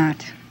hope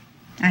not.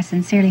 I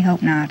sincerely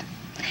hope not.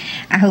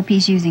 I hope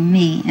he's using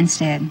me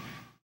instead.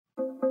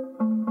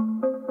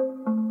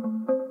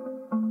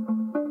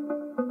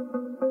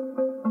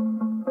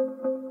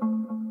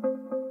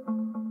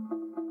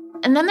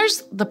 And then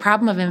there's the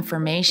problem of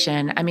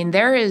information. I mean,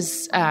 there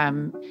is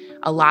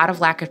a lot of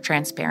lack of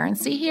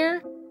transparency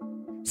here.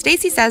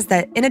 Stacey says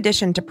that in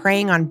addition to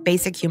preying on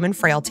basic human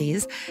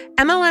frailties,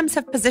 MLMs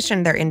have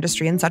positioned their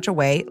industry in such a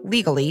way,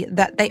 legally,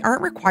 that they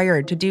aren't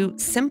required to do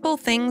simple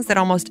things that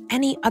almost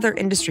any other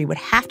industry would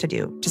have to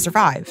do to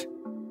survive.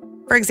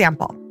 For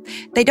example,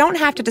 they don't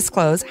have to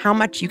disclose how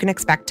much you can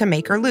expect to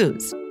make or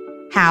lose.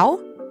 How?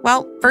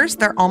 Well, first,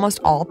 they're almost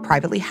all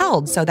privately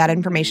held, so that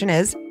information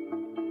is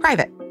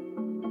private.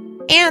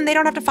 And they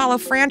don't have to follow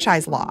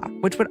franchise law,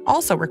 which would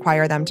also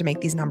require them to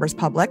make these numbers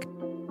public,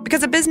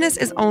 because a business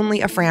is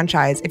only a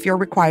franchise if you're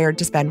required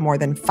to spend more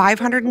than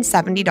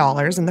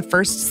 $570 in the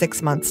first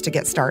 6 months to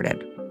get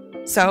started.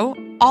 So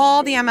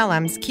all the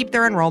MLMs keep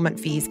their enrollment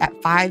fees at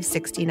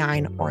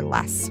 $569 or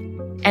less.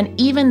 And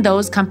even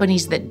those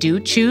companies that do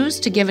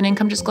choose to give an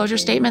income disclosure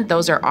statement,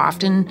 those are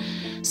often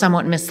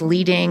somewhat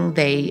misleading.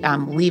 They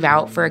leave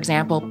out, for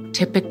example,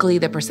 typically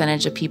the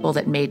percentage of people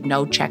that made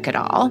no check at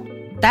all.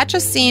 That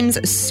just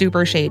seems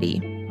super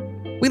shady.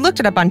 We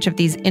looked at a bunch of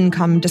these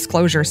income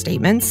disclosure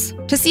statements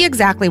to see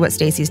exactly what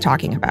Stacy's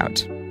talking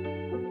about.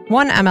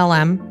 One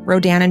MLM,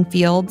 Rodan &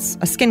 Fields,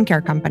 a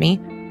skincare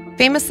company,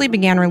 famously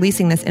began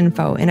releasing this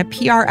info in a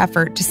PR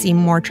effort to seem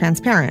more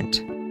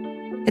transparent.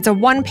 It's a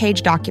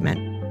one-page document,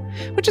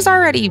 which is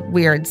already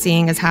weird,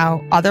 seeing as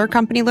how other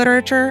company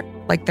literature,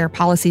 like their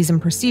policies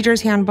and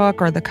procedures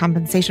handbook or the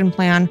compensation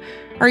plan,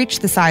 are each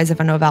the size of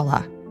a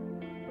novella.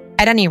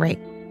 At any rate,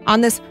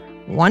 on this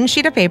one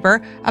sheet of paper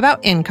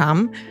about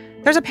income,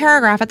 there's a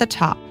paragraph at the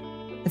top.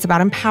 It's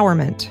about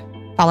empowerment,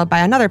 followed by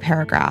another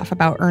paragraph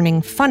about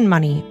earning fun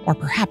money or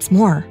perhaps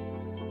more.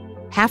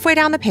 Halfway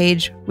down the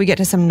page, we get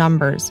to some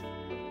numbers,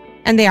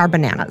 and they are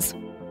bananas.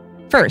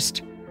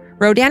 First,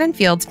 Rodan &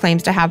 Fields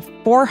claims to have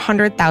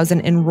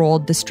 400,000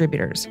 enrolled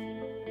distributors.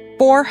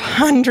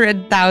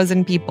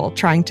 400,000 people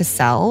trying to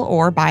sell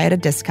or buy at a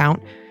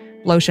discount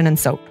lotion and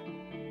soap.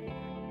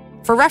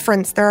 For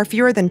reference, there are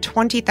fewer than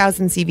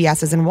 20,000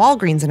 CVS's and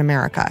Walgreens in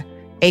America,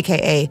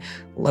 aka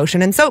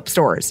lotion and soap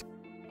stores,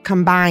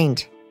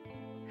 combined.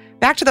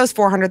 Back to those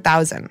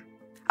 400,000.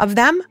 Of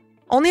them,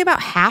 only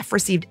about half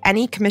received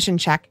any commission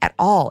check at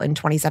all in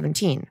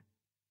 2017.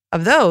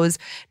 Of those,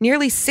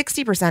 nearly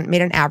 60%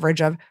 made an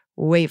average of,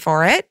 wait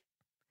for it,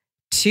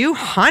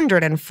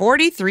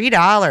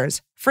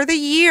 $243 for the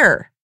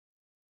year.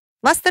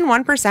 Less than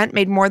 1%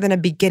 made more than a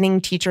beginning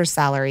teacher's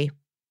salary.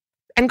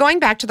 And going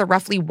back to the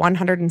roughly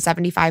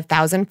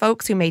 175,000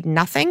 folks who made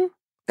nothing,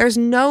 there's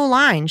no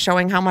line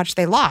showing how much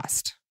they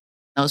lost.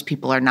 Those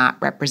people are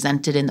not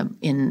represented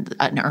in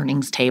an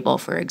earnings table,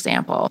 for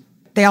example.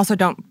 They also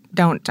don't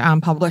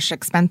publish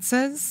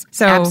expenses.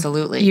 So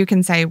absolutely, you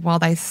can say, well,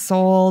 they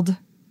sold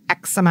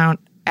X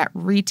amount at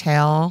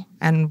retail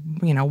and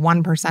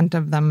 1%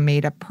 of them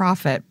made a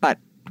profit, but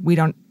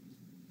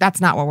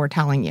that's not what we're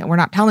telling you. We're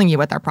not telling you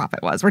what their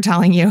profit was. We're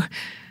telling you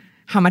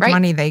how much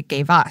money they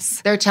gave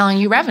us. They're telling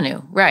you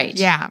revenue, right?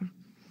 Yeah.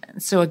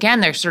 So again,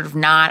 they're sort of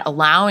not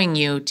allowing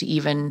you to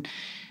even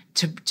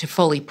to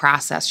fully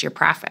process your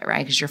profit,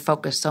 right? Because you're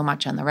focused so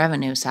much on the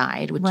revenue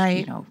side, which,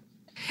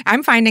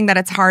 I'm finding that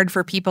it's hard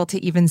for people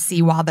to even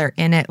see while they're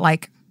in it,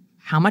 like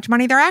how much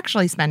money they're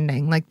actually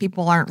spending. Like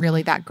people aren't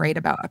really that great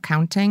about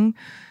accounting.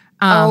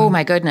 Oh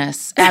my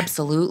goodness,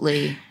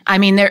 absolutely. I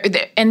mean,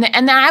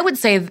 and I would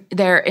say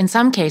they're in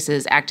some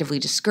cases actively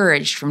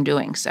discouraged from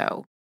doing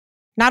so.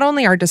 Not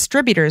only are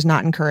distributors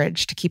not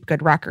encouraged to keep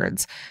good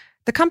records,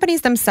 the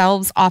companies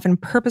themselves often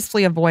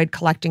purposefully avoid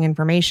collecting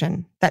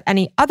information that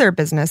any other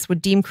business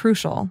would deem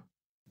crucial.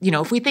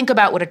 If we think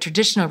about what a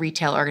traditional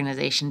retail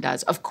organization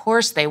does, of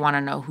course they want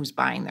to know who's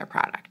buying their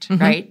product,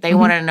 right? They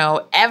want to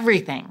know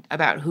everything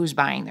about who's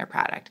buying their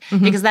product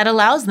because that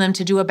allows them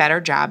to do a better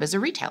job as a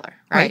retailer,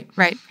 right?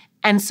 Right.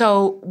 And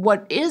so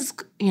what is,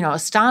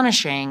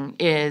 astonishing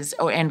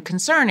and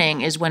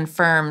concerning is when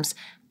firms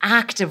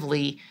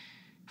actively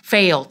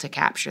fail to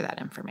capture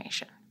that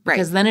information. Right.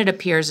 Because then it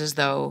appears as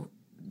though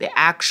the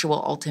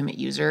actual ultimate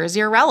user is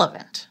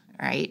irrelevant,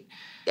 right?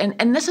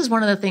 And this is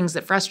one of the things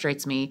that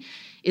frustrates me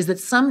is that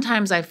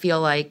sometimes I feel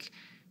like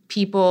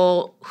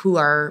people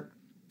who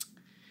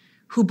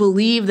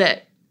believe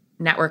that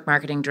network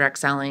marketing, direct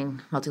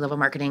selling, multi-level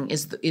marketing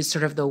is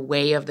sort of the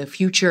way of the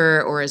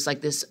future or is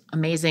like this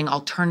amazing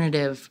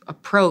alternative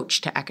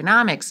approach to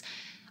economics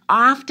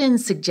often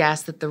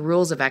suggest that the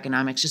rules of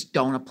economics just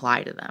don't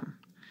apply to them,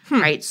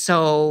 right?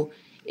 So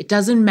it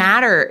doesn't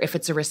matter if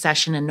it's a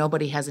recession and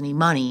nobody has any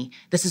money.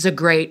 This is a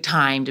great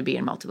time to be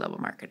in multi-level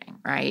marketing,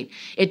 right?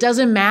 It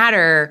doesn't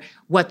matter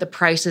what the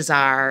prices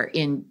are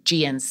in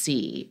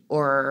GNC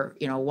or,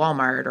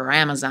 Walmart or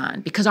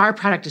Amazon because our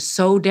product is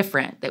so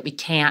different that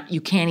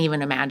you can't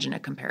even imagine a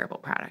comparable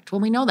product. Well,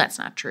 we know that's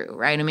not true,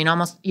 right? I mean,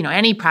 almost,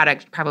 any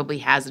product probably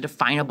has a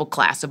definable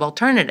class of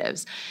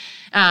alternatives.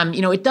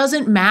 It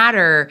doesn't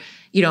matter,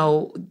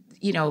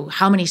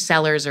 how many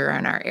sellers are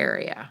in our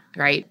area,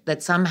 right?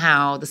 That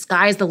somehow the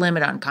sky's the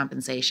limit on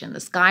compensation,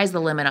 the sky's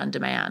the limit on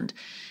demand,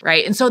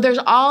 right? And so there's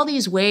all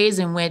these ways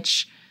in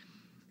which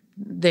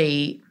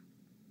the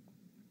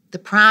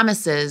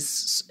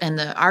promises and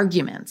the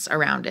arguments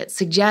around it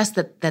suggest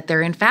that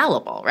they're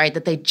infallible, right?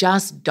 That they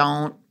just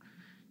don't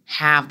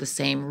have the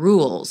same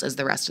rules as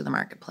the rest of the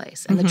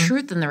marketplace. And the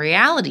truth and the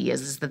reality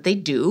is that they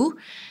do,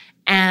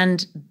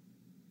 and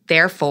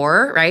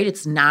therefore, right,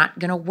 it's not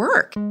going to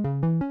work.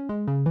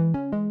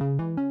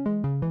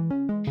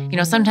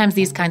 Sometimes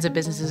these kinds of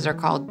businesses are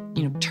called,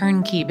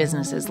 turnkey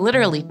businesses.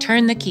 Literally,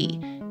 turn the key.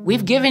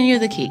 We've given you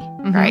the key,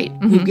 right?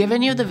 We've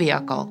given you the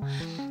vehicle.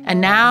 And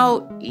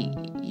now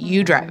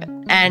you drive it.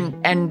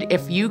 And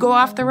if you go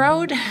off the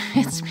road,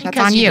 it's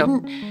because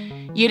you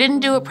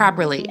didn't do it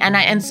properly. And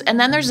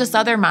then there's this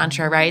other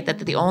mantra, right, that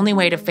the only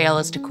way to fail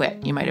is to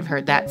quit. You might have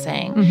heard that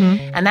saying.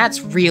 Mm-hmm. And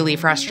that's really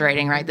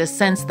frustrating, right? This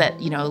sense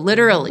that,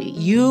 literally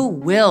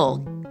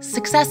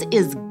success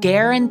is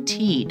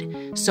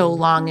guaranteed so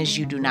long as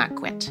you do not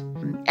quit.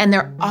 And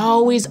they're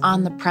always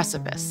on the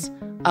precipice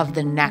of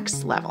the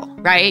next level,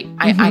 right?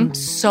 Mm-hmm. I'm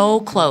so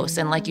close.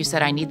 And like you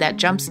said, I need that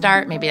jump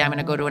start. Maybe I'm going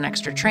to go to an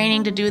extra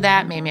training to do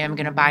that. Maybe I'm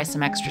going to buy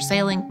some extra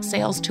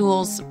sales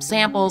tools, some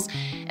samples.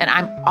 And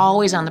I'm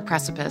always on the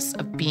precipice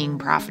of being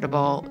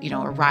profitable,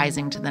 or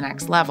rising to the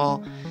next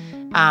level.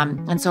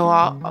 And so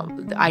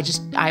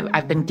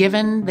I've been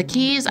given the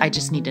keys. I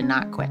just need to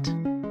not quit.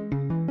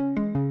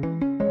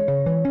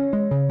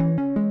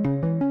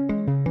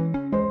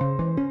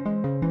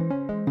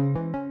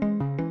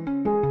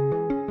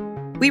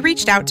 We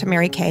reached out to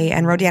Mary Kay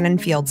and Rodan &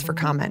 Fields for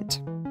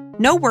comment.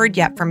 No word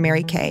yet from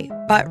Mary Kay,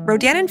 but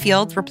Rodan &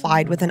 Fields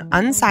replied with an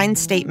unsigned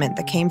statement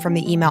that came from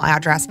the email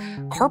address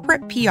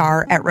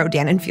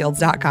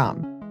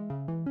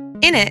corporatepr@rodanandfields.com.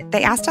 In it,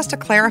 they asked us to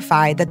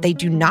clarify that they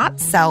do not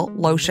sell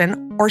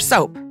lotion or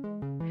soap.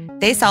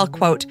 They sell,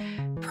 quote,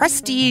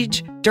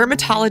 prestige,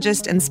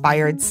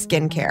 dermatologist-inspired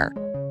skincare.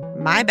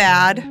 My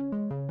bad.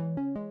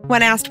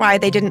 When asked why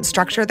they didn't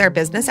structure their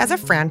business as a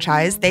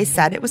franchise, they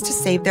said it was to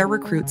save their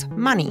recruits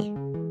money.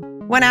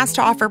 When asked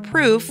to offer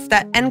proof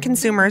that end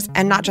consumers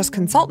and not just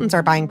consultants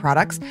are buying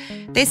products,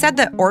 they said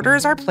that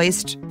orders are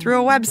placed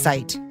through a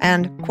website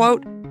and,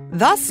 quote,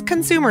 thus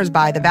consumers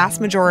buy the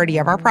vast majority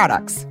of our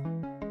products.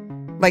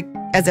 Like,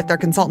 as if their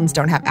consultants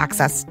don't have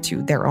access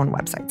to their own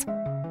websites.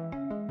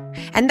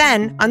 And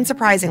then,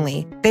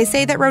 unsurprisingly, they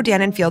say that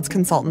Rodan & Fields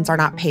consultants are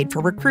not paid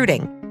for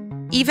recruiting,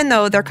 even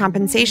though their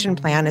compensation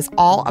plan is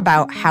all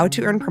about how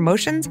to earn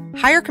promotions,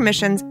 higher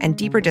commissions, and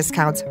deeper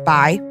discounts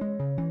by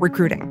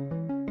recruiting.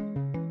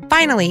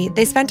 Finally,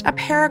 they spent a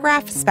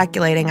paragraph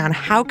speculating on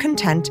how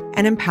content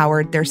and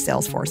empowered their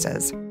sales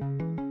forces.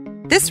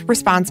 This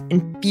response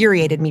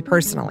infuriated me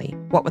personally,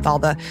 what with all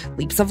the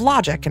leaps of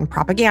logic and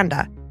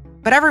propaganda.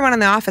 But everyone in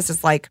the office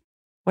is like,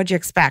 what'd you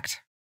expect?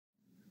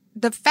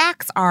 The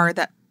facts are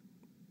that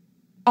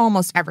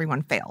almost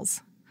everyone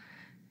fails.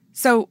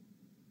 So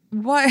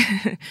what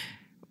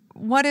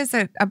is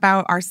it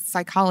about our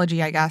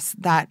psychology, I guess,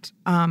 that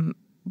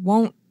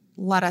won't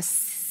let us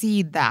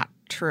see that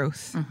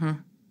truth? Mm-hmm.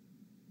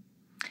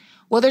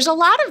 Well,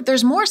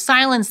 there's more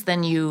silence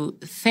than you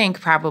think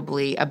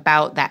probably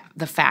about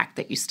the fact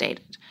that you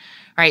stated,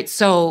 right?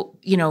 So,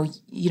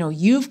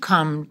 you've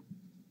come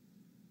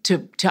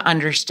to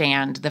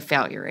understand the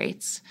failure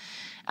rates.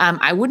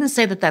 I wouldn't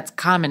say that that's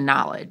common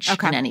knowledge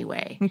in any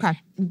way. Okay.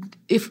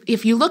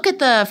 If you look at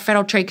the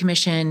Federal Trade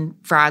Commission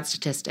fraud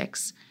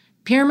statistics,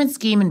 pyramid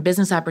scheme and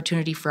business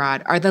opportunity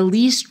fraud are the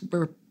least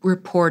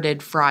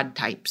reported fraud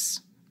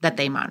types that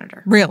they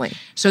monitor. Really?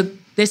 So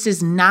this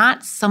is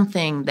not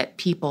something that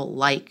people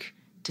like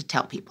to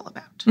tell people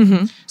about.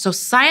 Mm-hmm. So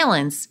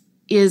silence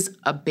is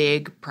a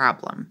big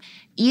problem,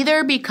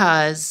 either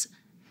because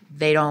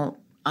they don't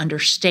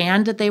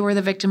understand that they were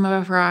the victim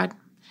of a fraud,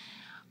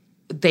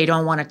 they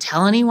don't want to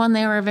tell anyone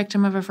they were a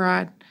victim of a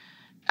fraud.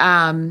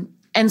 And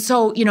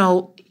so,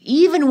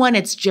 even when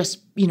it's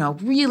just,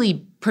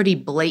 really pretty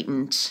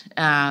blatant,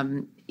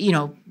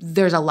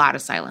 there's a lot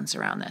of silence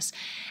around this.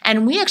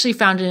 And we actually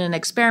found in an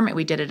experiment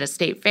we did at a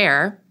state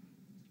fair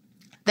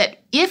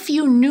that if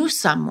you knew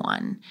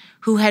someone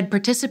who had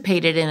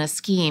participated in a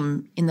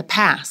scheme in the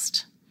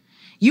past,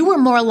 you were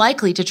more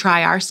likely to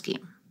try our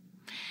scheme.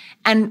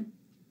 And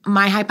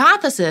my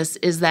hypothesis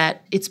is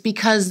that it's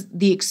because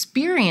the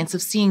experience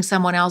of seeing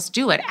someone else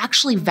do it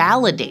actually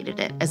validated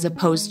it as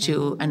opposed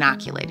to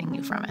inoculating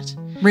you from it.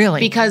 Really?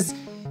 Because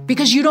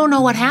you don't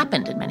know what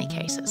happened in many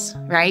cases,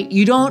 right?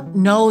 You don't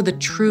know the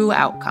true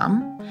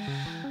outcome.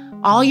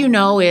 All you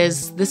know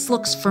is this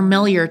looks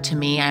familiar to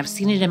me. I've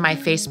seen it in my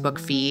Facebook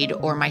feed,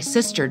 or my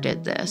sister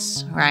did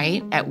this,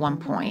 right, at one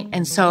point.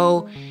 And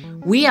so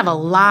we have a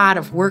lot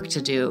of work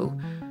to do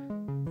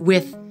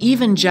with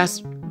even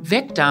just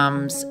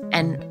victims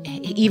and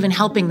even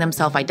helping them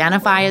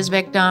self-identify as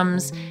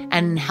victims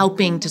and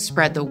helping to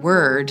spread the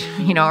word,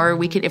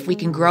 or if we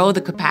can grow the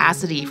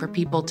capacity for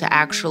people to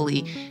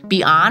actually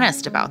be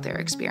honest about their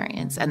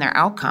experience and their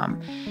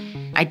outcome.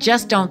 I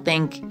just don't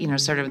think,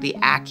 sort of the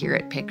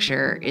accurate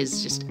picture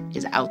is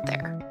out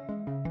there.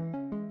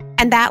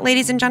 And that,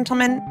 ladies and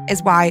gentlemen,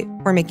 is why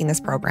we're making this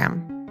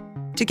program,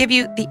 to give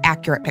you the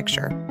accurate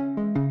picture.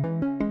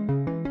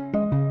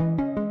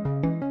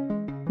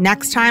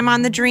 Next time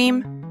on The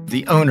Dream,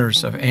 the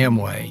owners of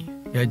Amway,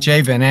 Jay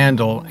Van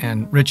Andel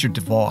and Richard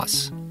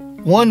DeVos.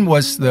 One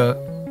was the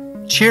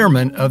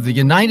chairman of the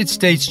United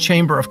States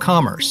Chamber of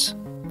Commerce,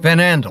 Van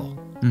Andel.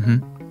 Mm-hmm.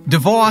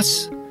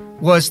 DeVos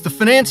was the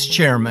finance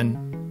chairman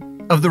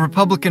of the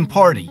Republican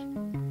Party.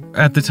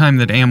 At the time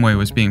that Amway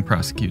was being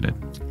prosecuted.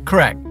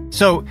 Correct.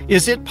 So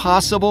is it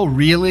possible,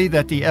 really,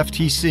 that the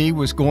FTC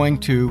was going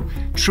to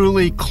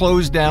truly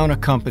close down a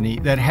company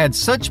that had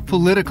such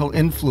political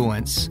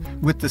influence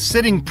with the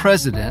sitting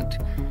president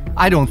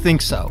I don't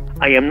think so.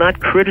 I am not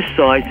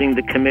criticizing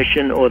the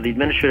commission or the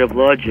administrative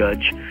law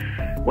judge.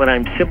 What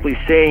I'm simply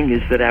saying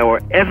is that our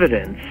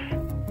evidence,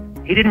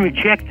 he didn't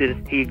reject it,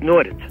 he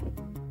ignored it.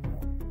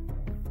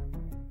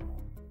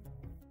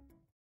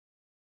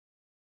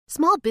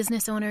 Small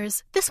business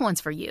owners, this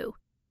one's for you.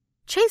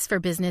 Chase for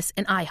Business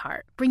and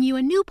iHeart bring you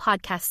a new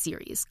podcast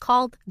series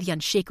called The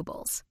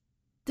Unshakables.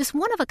 This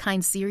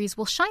one-of-a-kind series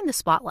will shine the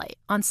spotlight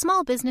on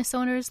small business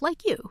owners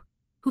like you,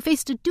 who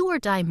faced a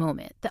do-or-die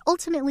moment that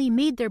ultimately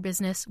made their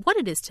business what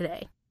it is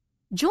today.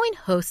 Join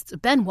hosts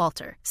Ben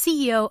Walter,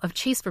 CEO of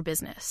Chase for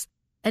Business,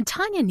 and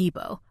Tanya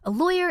Nebo, a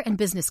lawyer and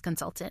business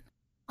consultant,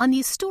 on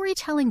these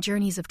storytelling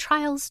journeys of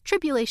trials,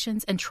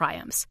 tribulations, and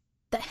triumphs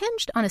that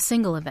hinged on a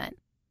single event,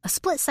 a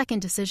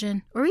split-second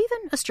decision, or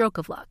even a stroke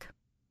of luck.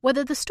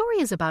 Whether the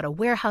story is about a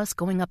warehouse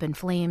going up in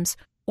flames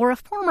or a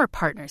former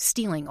partner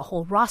stealing a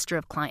whole roster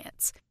of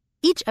clients,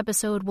 each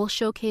episode will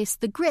showcase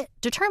the grit,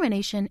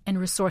 determination, and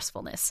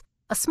resourcefulness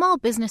a small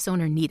business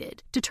owner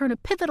needed to turn a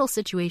pivotal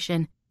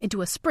situation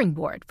into a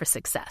springboard for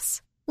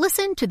success.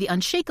 Listen to The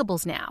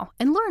Unshakables now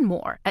and learn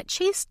more at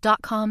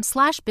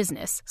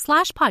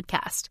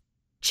chase.com/business/podcast.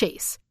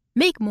 Chase,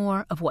 make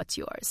more of what's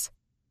yours.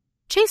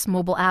 Chase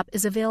mobile app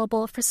is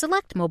available for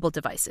select mobile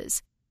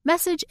devices.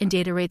 Message and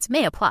data rates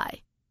may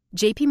apply.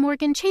 J.P.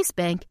 Morgan Chase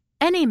Bank,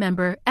 N.A.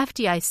 member,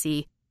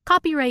 FDIC,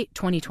 copyright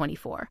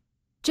 2024.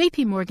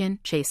 J.P. Morgan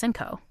Chase &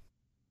 Co.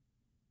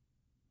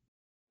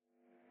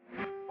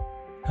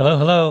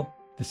 Hello.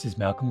 This is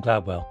Malcolm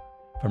Gladwell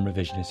from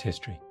Revisionist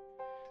History.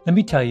 Let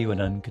me tell you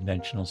an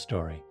unconventional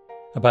story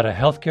about a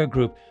healthcare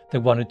group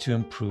that wanted to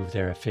improve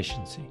their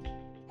efficiency.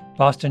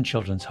 Boston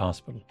Children's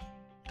Hospital.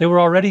 They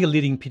were already a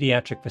leading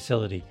pediatric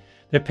facility.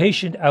 Their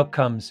patient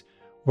outcomes,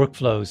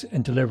 workflows,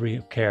 and delivery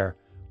of care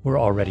were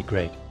already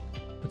great.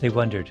 But they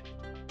wondered,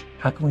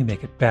 how can we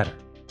make it better?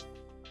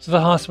 So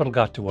the hospital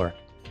got to work.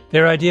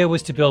 Their idea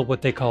was to build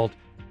what they called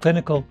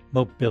clinical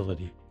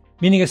mobility,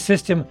 meaning a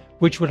system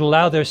which would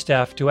allow their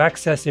staff to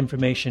access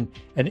information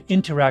and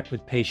interact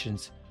with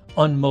patients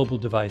on mobile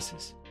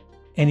devices,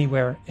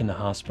 anywhere in the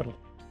hospital.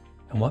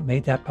 And what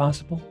made that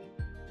possible?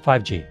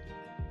 5G.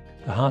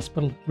 The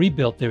hospital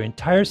rebuilt their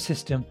entire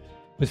system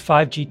with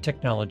 5G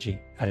technology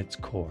at its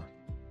core.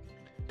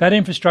 That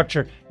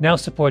infrastructure now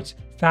supports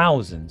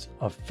thousands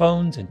of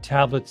phones and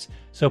tablets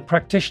so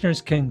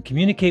practitioners can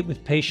communicate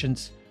with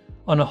patients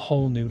on a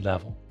whole new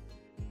level.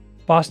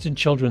 Boston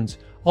Children's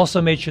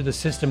also made sure the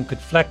system could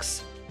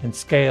flex and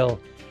scale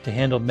to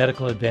handle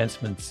medical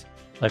advancements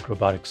like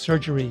robotic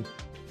surgery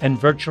and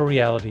virtual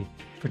reality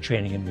for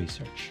training and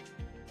research.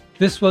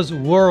 This was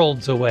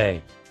worlds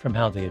away from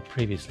how they had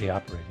previously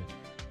operated.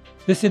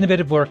 This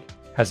innovative work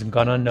hasn't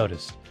gone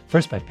unnoticed,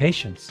 first by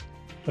patients,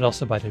 but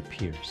also by their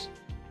peers.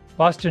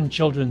 Boston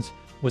Children's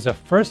was a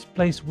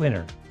first-place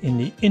winner in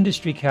the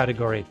industry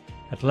category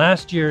at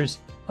last year's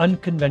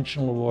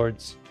Unconventional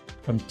Awards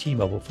from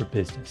T-Mobile for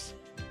Business,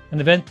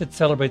 an event that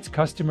celebrates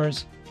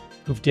customers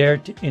who've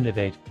dared to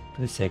innovate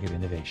for the sake of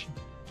innovation.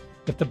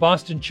 If the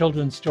Boston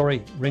Children's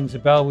story rings a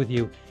bell with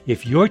you,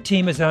 if your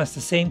team has asked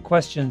the same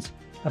questions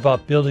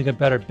about building a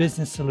better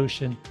business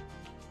solution,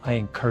 I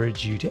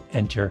encourage you to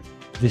enter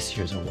this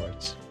year's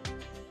awards.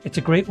 It's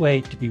a great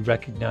way to be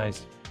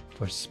recognized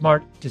for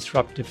smart,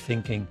 disruptive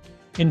thinking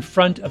in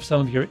front of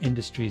some of your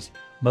industry's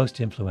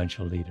most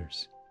influential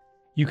leaders.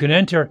 You can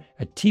enter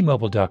at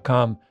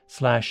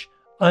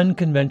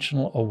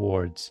tmobile.com/unconventional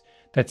awards.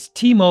 That's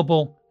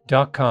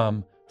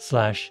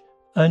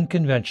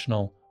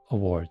tmobile.com/unconventional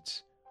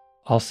awards.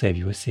 I'll save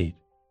you a seat.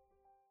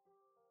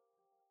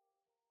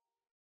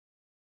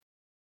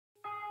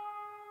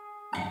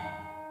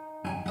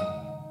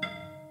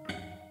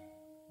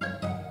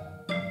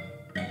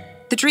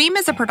 The Dream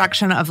is a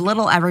production of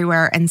Little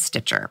Everywhere and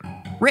Stitcher.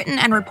 Written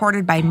and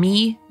reported by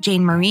me,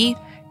 Jane Marie,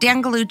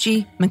 Dan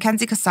Gallucci,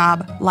 Mackenzie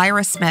Kassab,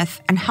 Lyra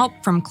Smith, and help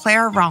from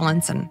Claire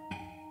Rawlinson.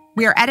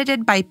 We are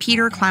edited by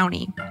Peter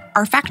Clowney.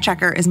 Our fact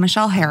checker is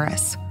Michelle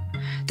Harris.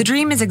 The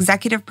Dream is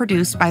executive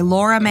produced by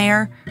Laura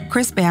Mayer,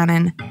 Chris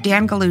Bannon,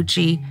 Dan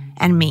Gallucci,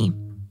 and me.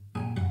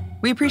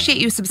 We appreciate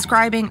you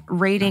subscribing,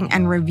 rating,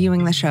 and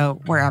reviewing the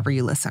show wherever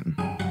you listen.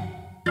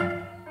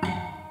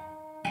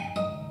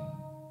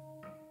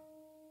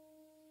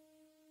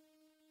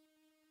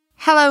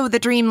 Hello, The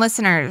Dream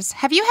listeners.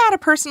 Have you had a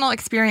personal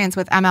experience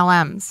with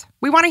MLMs?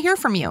 We want to hear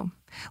from you.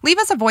 Leave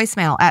us a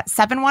voicemail at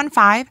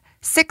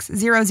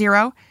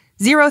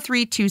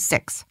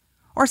 715-600-0326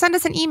 or send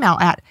us an email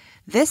at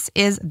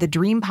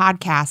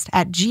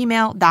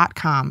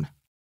thisisthedreampodcast@gmail.com.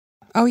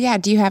 Oh yeah,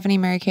 do you have any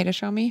Mary Kay to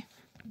show me?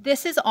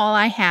 This is all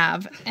I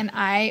have, and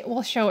I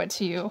will show it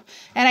to you.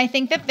 And I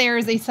think that there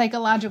is a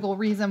psychological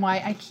reason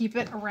why I keep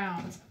it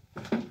around.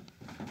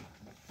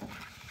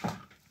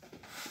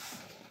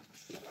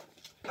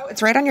 Oh,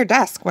 it's right on your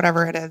desk,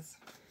 whatever it is.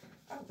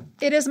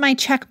 It is my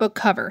checkbook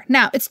cover.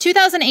 Now, it's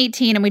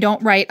 2018 and we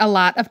don't write a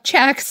lot of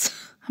checks,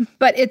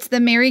 but it's the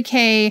Mary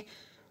Kay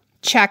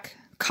check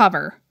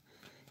cover.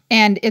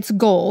 And it's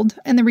gold.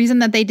 And the reason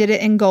that they did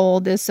it in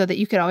gold is so that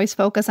you could always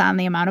focus on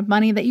the amount of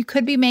money that you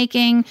could be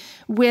making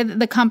with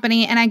the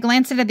company. And I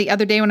glanced at it the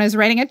other day when I was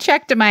writing a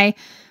check to my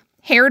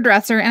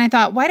hairdresser, and I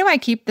thought, why do I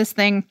keep this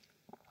thing?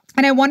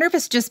 And I wonder if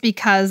it's just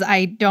because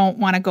I don't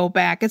want to go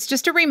back. It's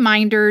just a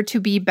reminder to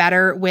be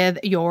better with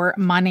your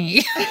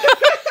money.